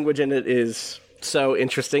 and the language in it is so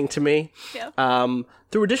interesting to me. Yeah.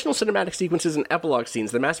 Through additional cinematic sequences and epilogue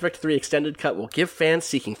scenes, the Mass Effect 3 extended cut will give fans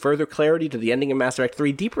seeking further clarity to the ending of Mass Effect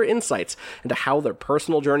 3 deeper insights into how their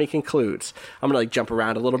personal journey concludes. I'm going to jump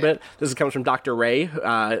around a little bit. This comes from Dr. Ray.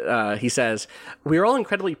 He says, "We are all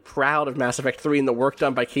incredibly proud of Mass Effect 3 and the work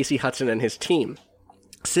done by Casey Hudson and his team.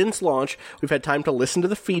 Since launch, we've had time to listen to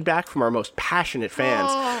the feedback from our most passionate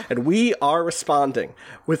fans, and we are responding.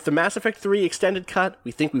 With the Mass Effect 3 extended cut,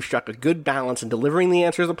 we think we've struck a good balance in delivering the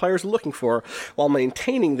answers the players are looking for, while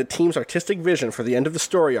maintaining the team's artistic vision for the end of the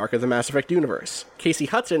story arc of the Mass Effect universe." Casey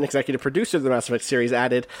Hudson, executive producer of the Mass Effect series,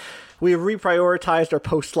 added, "We have reprioritized our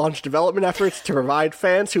post-launch development efforts to provide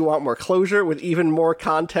fans who want more closure with even more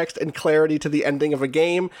context and clarity to the ending of a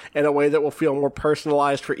game in a way that will feel more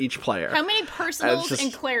personalized for each player." How many personals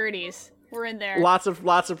and clarities We're in there. Lots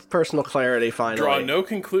of personal clarity. Finally, Draw no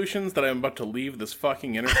conclusions that I'm about to leave this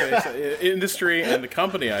fucking interface industry and the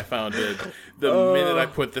company I founded the minute I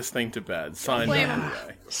put this thing to bed. Signed, Blame Dr. him.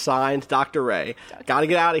 Ray. Signed, Dr. Ray. Gotta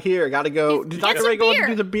get out of here. Gotta go. Did Get Dr. Ray some go on beer.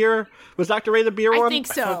 to do the beer? Was Dr. Ray the beer I one? think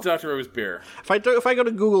I so. thought Dr. Ray was beer. If I go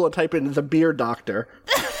to Google and type in the beer doctor,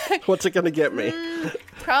 what's it gonna get me?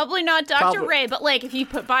 Probably not Dr. Probably- Ray, but like if you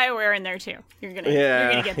put BioWare in there too, you're gonna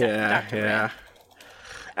get Dr. Ray.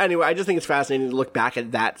 Anyway, I just think it's fascinating to look back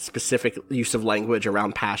at that specific use of language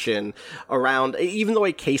around passion, around even the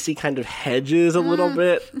way Casey kind of hedges a little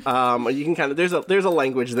bit. You can kind of there's a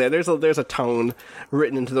language there. There's a tone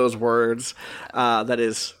written into those words that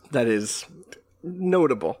is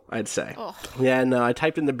notable, I'd say. Oh. Yeah, no, I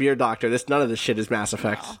typed in the beer doctor. None of this shit is Mass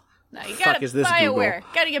Effect. No, you Fuck gotta is this, BioWare. Google?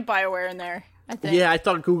 Gotta get BioWare in there. I think. Yeah, I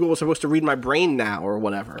thought Google was supposed to read my brain now or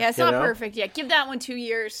whatever. Yeah, it's you not know? perfect yet. Give that one 2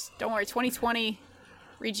 years. Don't worry, 2020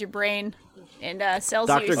 reads your brain and sells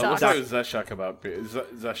Dr. you your What socks. was Zeshuk about beer?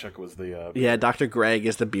 Zeshuk was the... Yeah, Dr. Greg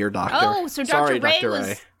is the beer doctor. Oh, so Dr. Sorry, Ray Dr. was.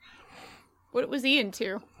 Ray. What was he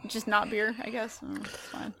into? Just not beer, I guess. It's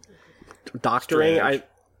fine. Doctoring, Strange.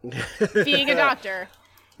 Being a doctor.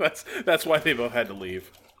 That's why they both had to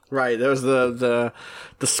leave. right. There was the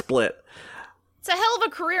split. It's a hell of a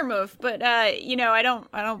career move, but I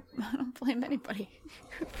don't blame anybody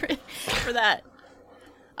for that.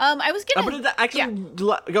 I was gonna. But actually,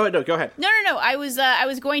 go ahead. No, go ahead. No. I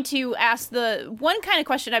was going to ask the one kind of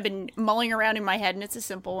question I've been mulling around in my head, and it's a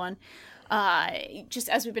simple one. Just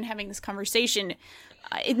as we've been having this conversation,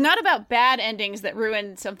 it's not about bad endings that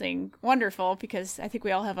ruin something wonderful, because I think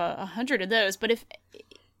we all have 100 of those. But if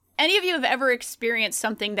any of you have ever experienced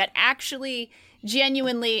something that actually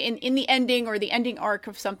genuinely in the ending or the ending arc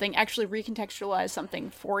of something actually recontextualized something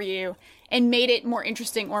for you and made it more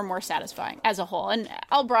interesting or more satisfying as a whole. And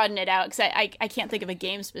I'll broaden it out because I can't think of a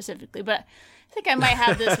game specifically, but I think I might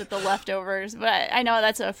have this with The Leftovers, but I know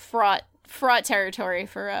that's a fraught territory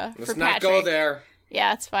for Let's for not Patrick. go there.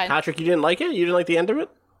 Yeah, it's fine. Patrick, you didn't like it? You didn't like the end of it?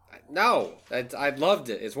 No, I loved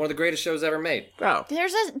it. It's one of the greatest shows ever made. Oh.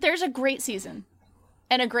 There's a great season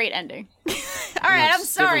and a great ending. All right, I'm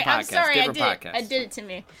sorry. different podcast, different podcast. I did it to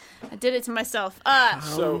me. I did it to myself.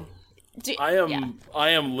 So I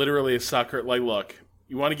am literally a sucker. Like, look,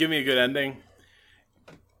 you want to give me a good ending?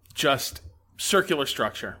 Just circular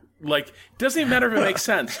structure. Like, it doesn't even matter if it makes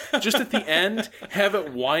sense. Just at the end, have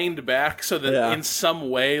it wind back so that in some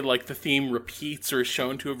way, like, the theme repeats or is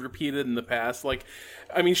shown to have repeated in the past. Like,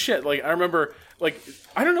 I mean, shit. Like, I remember, like,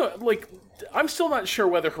 I don't know, like, I'm still not sure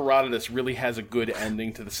whether Herodotus really has a good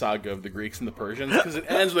ending to the saga of the Greeks and the Persians, because it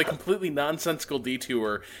ends with a completely nonsensical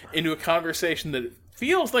detour into a conversation that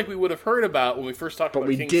feels like we would have heard about when we first talked about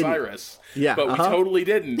we King didn't. Cyrus. Yeah, But we totally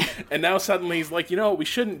didn't. And now suddenly he's like, what we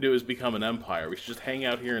shouldn't do is become an empire. We should just hang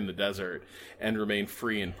out here in the desert and remain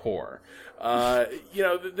free and poor.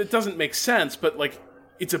 That doesn't make sense, but, like,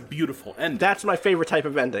 it's a beautiful ending. That's my favorite type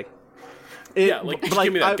of ending. Give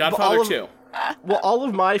me that. Godfather 2. Well, all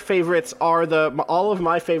of my favorites are the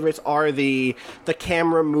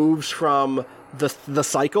camera moves from the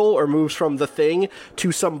cycle or moves from the thing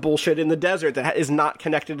to some bullshit in the desert that is not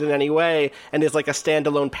connected in any way and is like a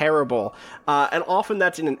standalone parable. And often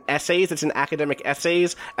that's in essays, it's in academic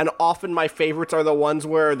essays, and often my favorites are the ones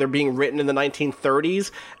where they're being written in the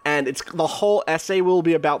 1930s, and it's the whole essay will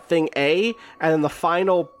be about thing A, and in the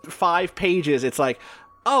final 5 pages it's like,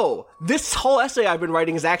 oh, this whole essay I've been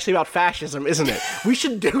writing is actually about fascism, isn't it? We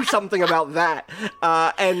should do something about that.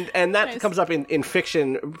 And that comes up in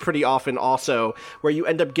fiction pretty often also, where you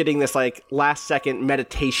end up getting this like last second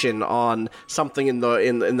meditation on something in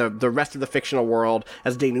the rest of the fictional world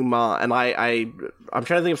as denouement. And I'm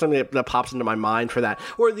trying to think of something that pops into my mind for that.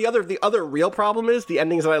 Or the other real problem is the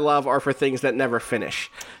endings that I love are for things that never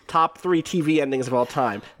finish. Top 3 TV endings of all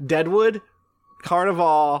time: Deadwood,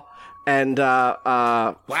 Carnival, and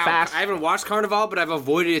Fast. I haven't watched Carnival, but I've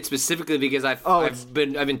avoided it specifically because I've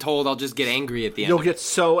been told I'll just get angry at the end. You'll get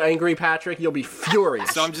so angry, Patrick. You'll be furious.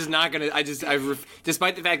 So I'm just not gonna.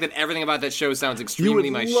 Despite the fact that everything about that show sounds You extremely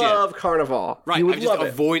would my love shit. Carnival. Right, You would I've just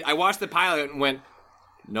love it. I watched the pilot and went,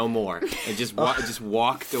 no more, and just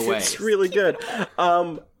walked away. It's really good.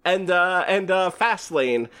 And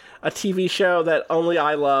Fastlane, a TV show that only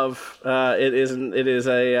I love. It is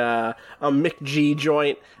a Mick G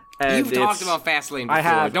joint. And You've talked about Fastlane before. I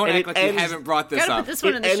have. Don't And act it like ends- you haven't brought this Gotta up. put this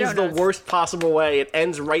one in It the show ends the notes. worst possible way. It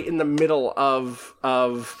ends right in the middle of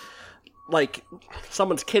like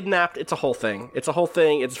someone's kidnapped. It's a whole thing.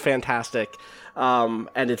 It's fantastic. And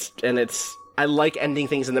it's I like ending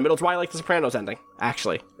things in the middle. It's why I like the Sopranos ending,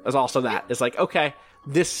 actually. It's also that. It's like, okay,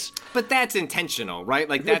 this. But that's intentional, right?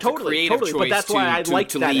 Like that's totally, a creative totally, choice but that's why I like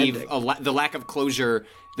to that leave ending. the lack of closure.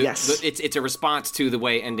 Yes. It's a response to the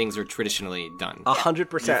way endings are traditionally done.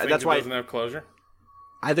 100%. That's it why doesn't have closure.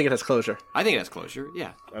 I think it has closure. I think it has closure.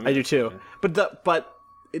 Yeah. I do too. But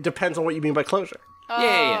it depends on what you mean by closure.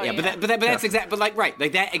 Yeah. But that's exact. But like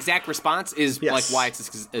that exact response is Yes. like why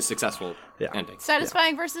it's a successful ending.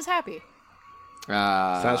 Satisfying versus happy.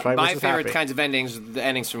 Satisfying My versus favorite happy. kinds of endings, the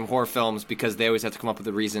endings from horror films, because they always have to come up with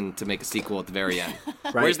a reason to make a sequel at the very end.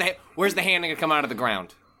 Right. Where's the hand gonna come out of the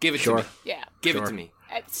ground? Give it Sure. to me. Yeah. Give it to me.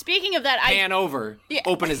 Speaking of that, Pan over. Yeah.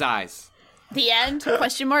 Open his eyes. the end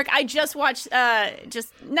question mark. I just watched.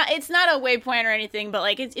 It's not a waypoint or anything, but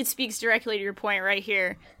like it speaks directly to your point right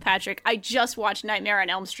here, Patrick. I just watched Nightmare on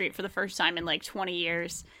Elm Street for the first time in like 20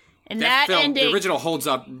 years, and that film, ending, the original holds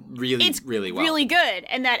up really, it's really well. really good,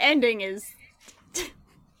 and that ending is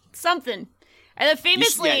something. And then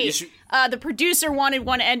famously, you should- the producer wanted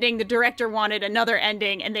one ending, the director wanted another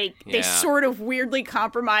ending, and they Yeah. sort of weirdly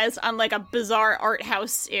compromised on like a bizarre art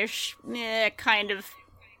house-ish kind of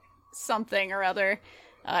something or other.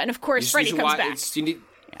 And of course, Freddy should comes watch, back.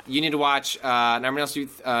 You need to watch Nightmare on Elm Street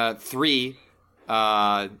 3,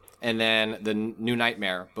 and then the New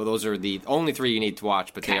Nightmare. But those are the only three you need to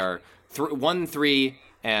watch. But they are 1, 3,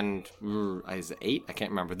 and is it 8? I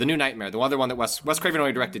can't remember. The New Nightmare, the other one that Wes Craven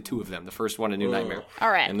only directed 2 of them. The first one, A New Nightmare.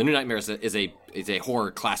 All right. And the New Nightmare is a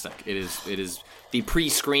horror classic. It is the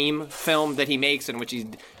pre-Scream film that he makes, in which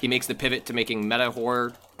he makes the pivot to making meta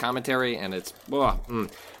horror commentary, and it's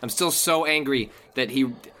I'm still so angry that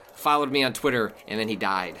he followed me on Twitter and then he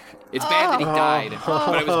died. It's bad that he died,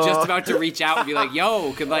 but I was just about to reach out and be like,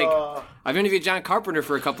 "Yo, I've interviewed John Carpenter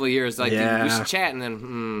for a couple of years. Like, Yeah. we should chat." And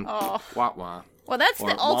then, wah wah. Well, that's Or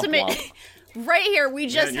the womp ultimate. womp. Right here, we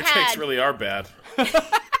just Your had. takes really are bad.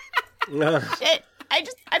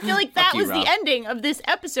 I feel like that Fuck you, was Rob. the ending of this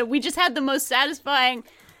episode. We just had the most satisfying,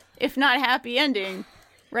 if not happy, ending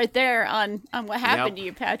right there on what happened Yep. to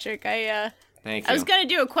you, Patrick. Thank you. I was gonna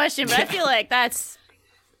do a question, but I feel like that's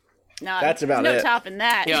not. That's about no it. topping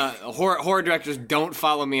that. Yeah, horror directors don't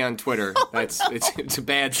follow me on Twitter. It's a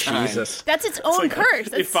bad sign. Jesus. That's its own curse.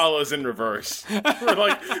 It That's, follows in reverse. We're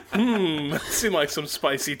like, seem like some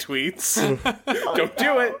spicy tweets. Don't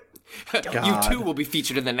do it. You too will be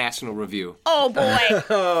featured in the National Review. oh boy.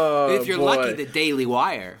 If you're boy. lucky, the Daily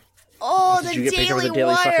Wire. Oh, the Did you get picked up Daily with the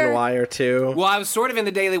Daily fucking Wire. Wire too? Well, I was sort of in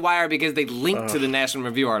the Daily Wire because they linked to the National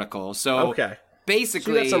Review article. So Okay.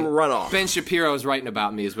 basically, So you got some runoff. Ben Shapiro's writing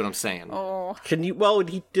about me, is what I'm saying. Oh, Can you? Well,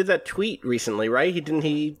 he did that tweet recently, right?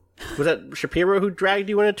 He was that Shapiro who dragged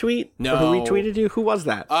you in a tweet? No. Or who retweeted you? Who was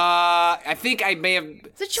that? I think I may have.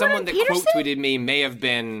 it Someone Jordan that Peterson? quote tweeted me may have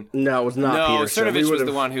been. no, it was not No, Peterson. We Cernovich was would've-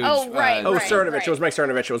 the one who. Oh, right, Oh, right. Cernovich. It was Mike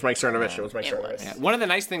Cernovich. It was Mike Cernovich. It was Mike It was. Cernovich. One of the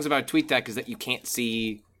nice things about TweetDeck is that you can't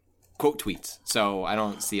see quote tweets, so I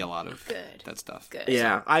don't see a lot of Good. that stuff. Good.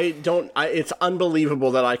 Yeah, I don't. It's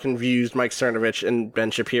unbelievable that I confused Mike Cernovich and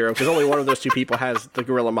Ben Shapiro because only one of those two people has the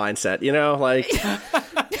gorilla mindset. You know, like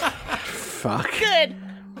fuck. Good.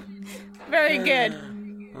 Very good.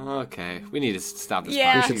 Okay, we need to stop this.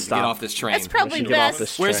 Yeah. podcast. We should Get stop. off this train. That's probably should get off best.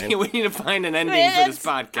 this Where's train. we need to find an ending for this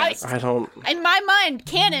podcast. I don't. In my mind,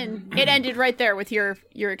 canon, it ended right there with your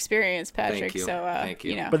experience, Patrick. Thank you. So, Thank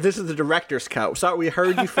you. know. But this is the director's cut. Sorry, we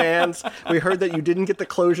heard you fans. We heard that you didn't get the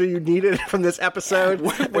closure you needed from this episode,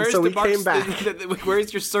 and so we came back.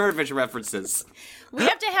 Where's your Cernovich references? We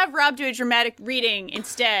have to have Rob do a dramatic reading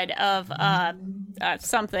instead of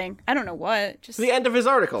something. I don't know what. Just The end of his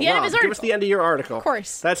article. The end of Rob, his Give us article. the end of your article. Of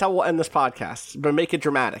course. That's how we'll end this podcast, but make it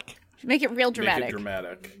dramatic. make it real Make dramatic. it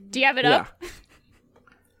dramatic. Do you have it Yeah. up?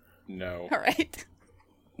 No. All right.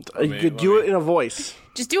 You could do it in a voice.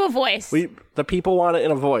 Just do a voice. The people want it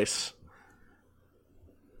in a voice.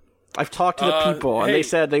 I've talked to the people, and hey, they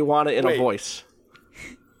said they want it in a wait. voice.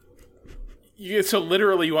 So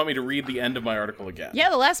literally, you want me to read the end of my article again?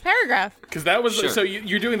 yeah, the last paragraph. Because that was Sure. so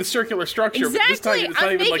you're doing the circular structure. But this time Exactly. it's not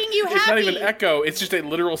I'm even like making you it's not even happy. echo. It's just a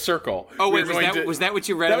literal circle. Oh wait, We're going to- was that what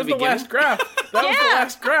you read That at was the the beginning? last graph. That was the Yeah.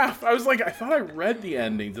 last graph. I was like, I thought I read the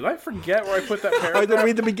ending. Did I forget where I put that All right, paragraph? then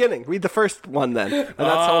read the beginning. Read the first one then, and that's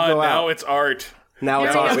how we'll go now out. it's art. Now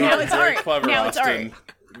it's There we art. go. Now it's Very art. clever, Now it's Austin.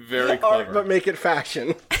 Very Art, clever. but make it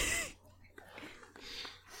fashion.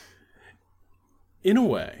 In a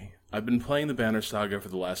way, I've been playing the Banner Saga for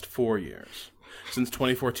the last 4 years. Since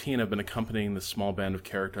 2014, I've been accompanying this small band of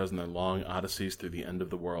characters in their long odysseys through the end of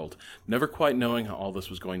the world, never quite knowing how all this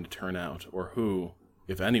was going to turn out, or who,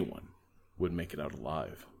 if anyone, would make it out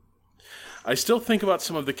alive. I still think about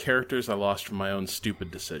some of the characters I lost from my own stupid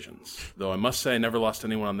decisions, though I must say I never lost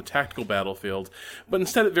anyone on the tactical battlefield, but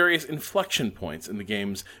instead at various inflection points in the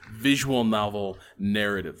game's visual novel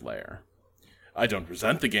narrative layer. I don't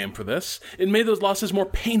resent the game for this. It made those losses more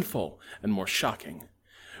painful and more shocking.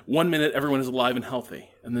 One minute everyone is alive and healthy,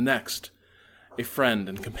 and the next, a friend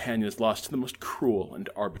and companion is lost to the most cruel and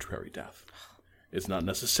arbitrary death. It's not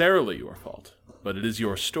necessarily your fault, but it is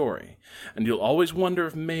your story, and you'll always wonder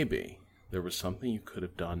if maybe there was something you could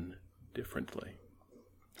have done differently.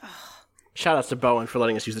 Shout outs to Bowen for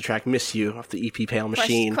letting us use the track Miss You off the EP Pale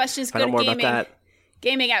Machine. Questions, Find out go more to about that.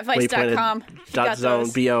 Gaming at Vice.com. .zone,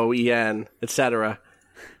 BOEN, etc.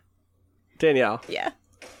 Danielle. Yeah.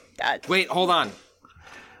 Wait, hold on.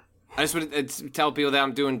 I just want to tell people that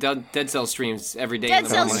I'm doing Dead Cell streams every day. Dead in the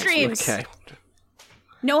Cell morning. streams. Okay.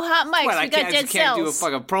 No hot mics. What, We got Dead can't do a Cells.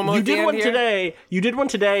 fucking promo. You did Dan one here? today. You did one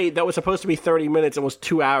today that was supposed to be 30 minutes and was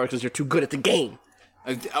 2 hours because you're too good at the game.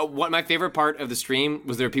 What my favorite part of the stream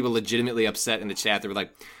was there were people legitimately upset in the chat. They were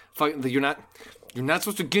like, "Fuck, you're not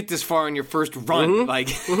supposed to get this far in your first run." Mm-hmm. Like,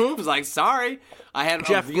 I was like, "Sorry, I had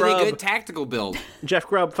Jeff a really Grubb. good tactical build." Jeff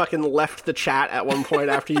Grubb fucking left the chat at one point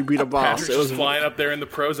after you beat a boss. Patrick's It was just flying up there in the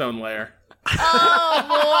Prozone layer. Oh,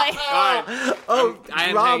 boy. I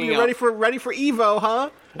am Rob, hanging you up. ready for Evo, huh?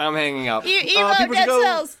 I'm hanging up. Evo people Dead should go-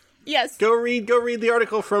 Cells. Yes. Go read the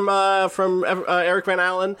article from Eric Van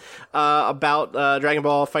Allen about Dragon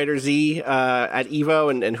Ball Fighter Z at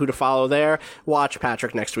Evo and who to follow there. Watch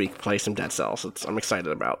Patrick next week play some Dead Cells. I'm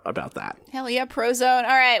excited about that. Hell yeah, Prozone.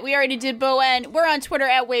 All right, we already did Bowen. We're on Twitter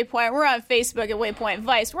at Waypoint. We're on Facebook at Waypoint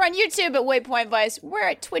Vice. We're on YouTube at Waypoint Vice. We're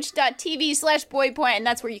at twitch.tv/Boypoint, and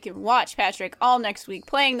that's where you can watch Patrick all next week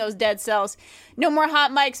playing those Dead Cells. No more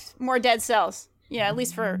hot mics, more Dead Cells. Yeah, at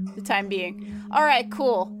least for the time being. All right,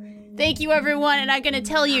 cool. Thank you, everyone, and I'm going to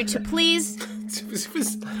tell you to please...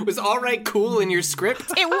 Was all right cool in your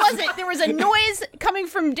script? It wasn't. There was a noise coming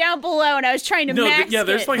from down below, and I was trying to mask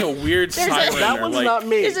There's it. like a weird There's a- silent. That or one's like, not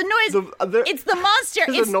me. There's a noise. It's the monster.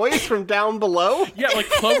 There's a noise from down below. Yeah, like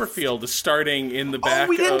Cloverfield is starting in the back. Oh,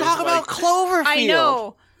 we didn't of, talk about Cloverfield. I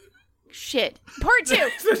know. Shit. Part 2.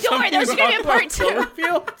 Don't worry, there's going to be a part 2.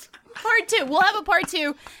 Cloverfield. Part 2. We'll have a part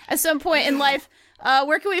 2 at some point in life.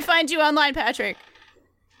 Where can we find you online, Patrick?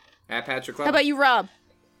 At Patrick Club. How about you, Rob?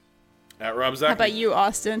 At Rob Zachary. How about you,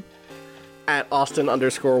 Austin? At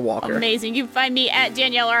Austin_Walker. Amazing. You can find me at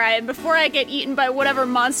Danielle R.I. And before I get eaten by whatever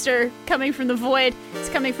monster coming from the void is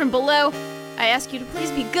coming from below, I ask you to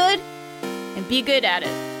please be good and be good at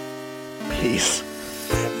it. Peace.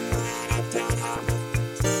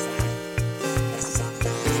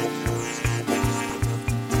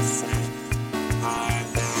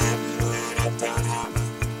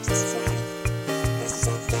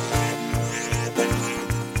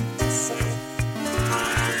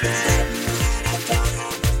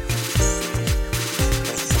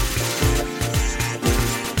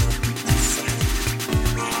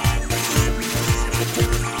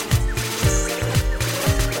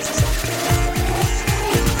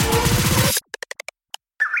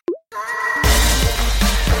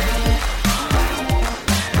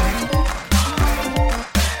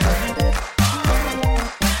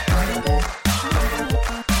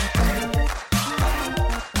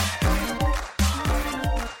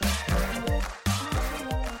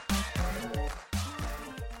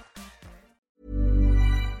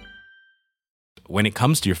 When it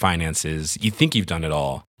comes to your finances, you think you've done it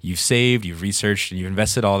all. You've saved, you've researched, and you've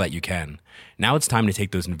invested all that you can. Now it's time to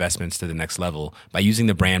take those investments to the next level by using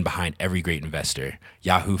the brand behind every great investor,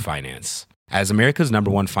 Yahoo Finance. As America's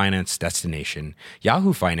 #1 finance destination,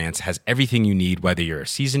 Yahoo Finance has everything you need, whether you're a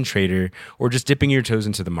seasoned trader or just dipping your toes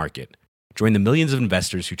into the market. Join the millions of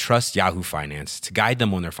investors who trust Yahoo Finance to guide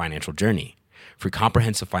them on their financial journey. For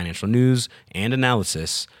comprehensive financial news and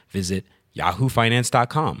analysis, visit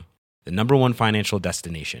yahoofinance.com. The #1 financial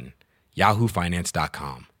destination,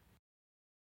 yahoofinance.com.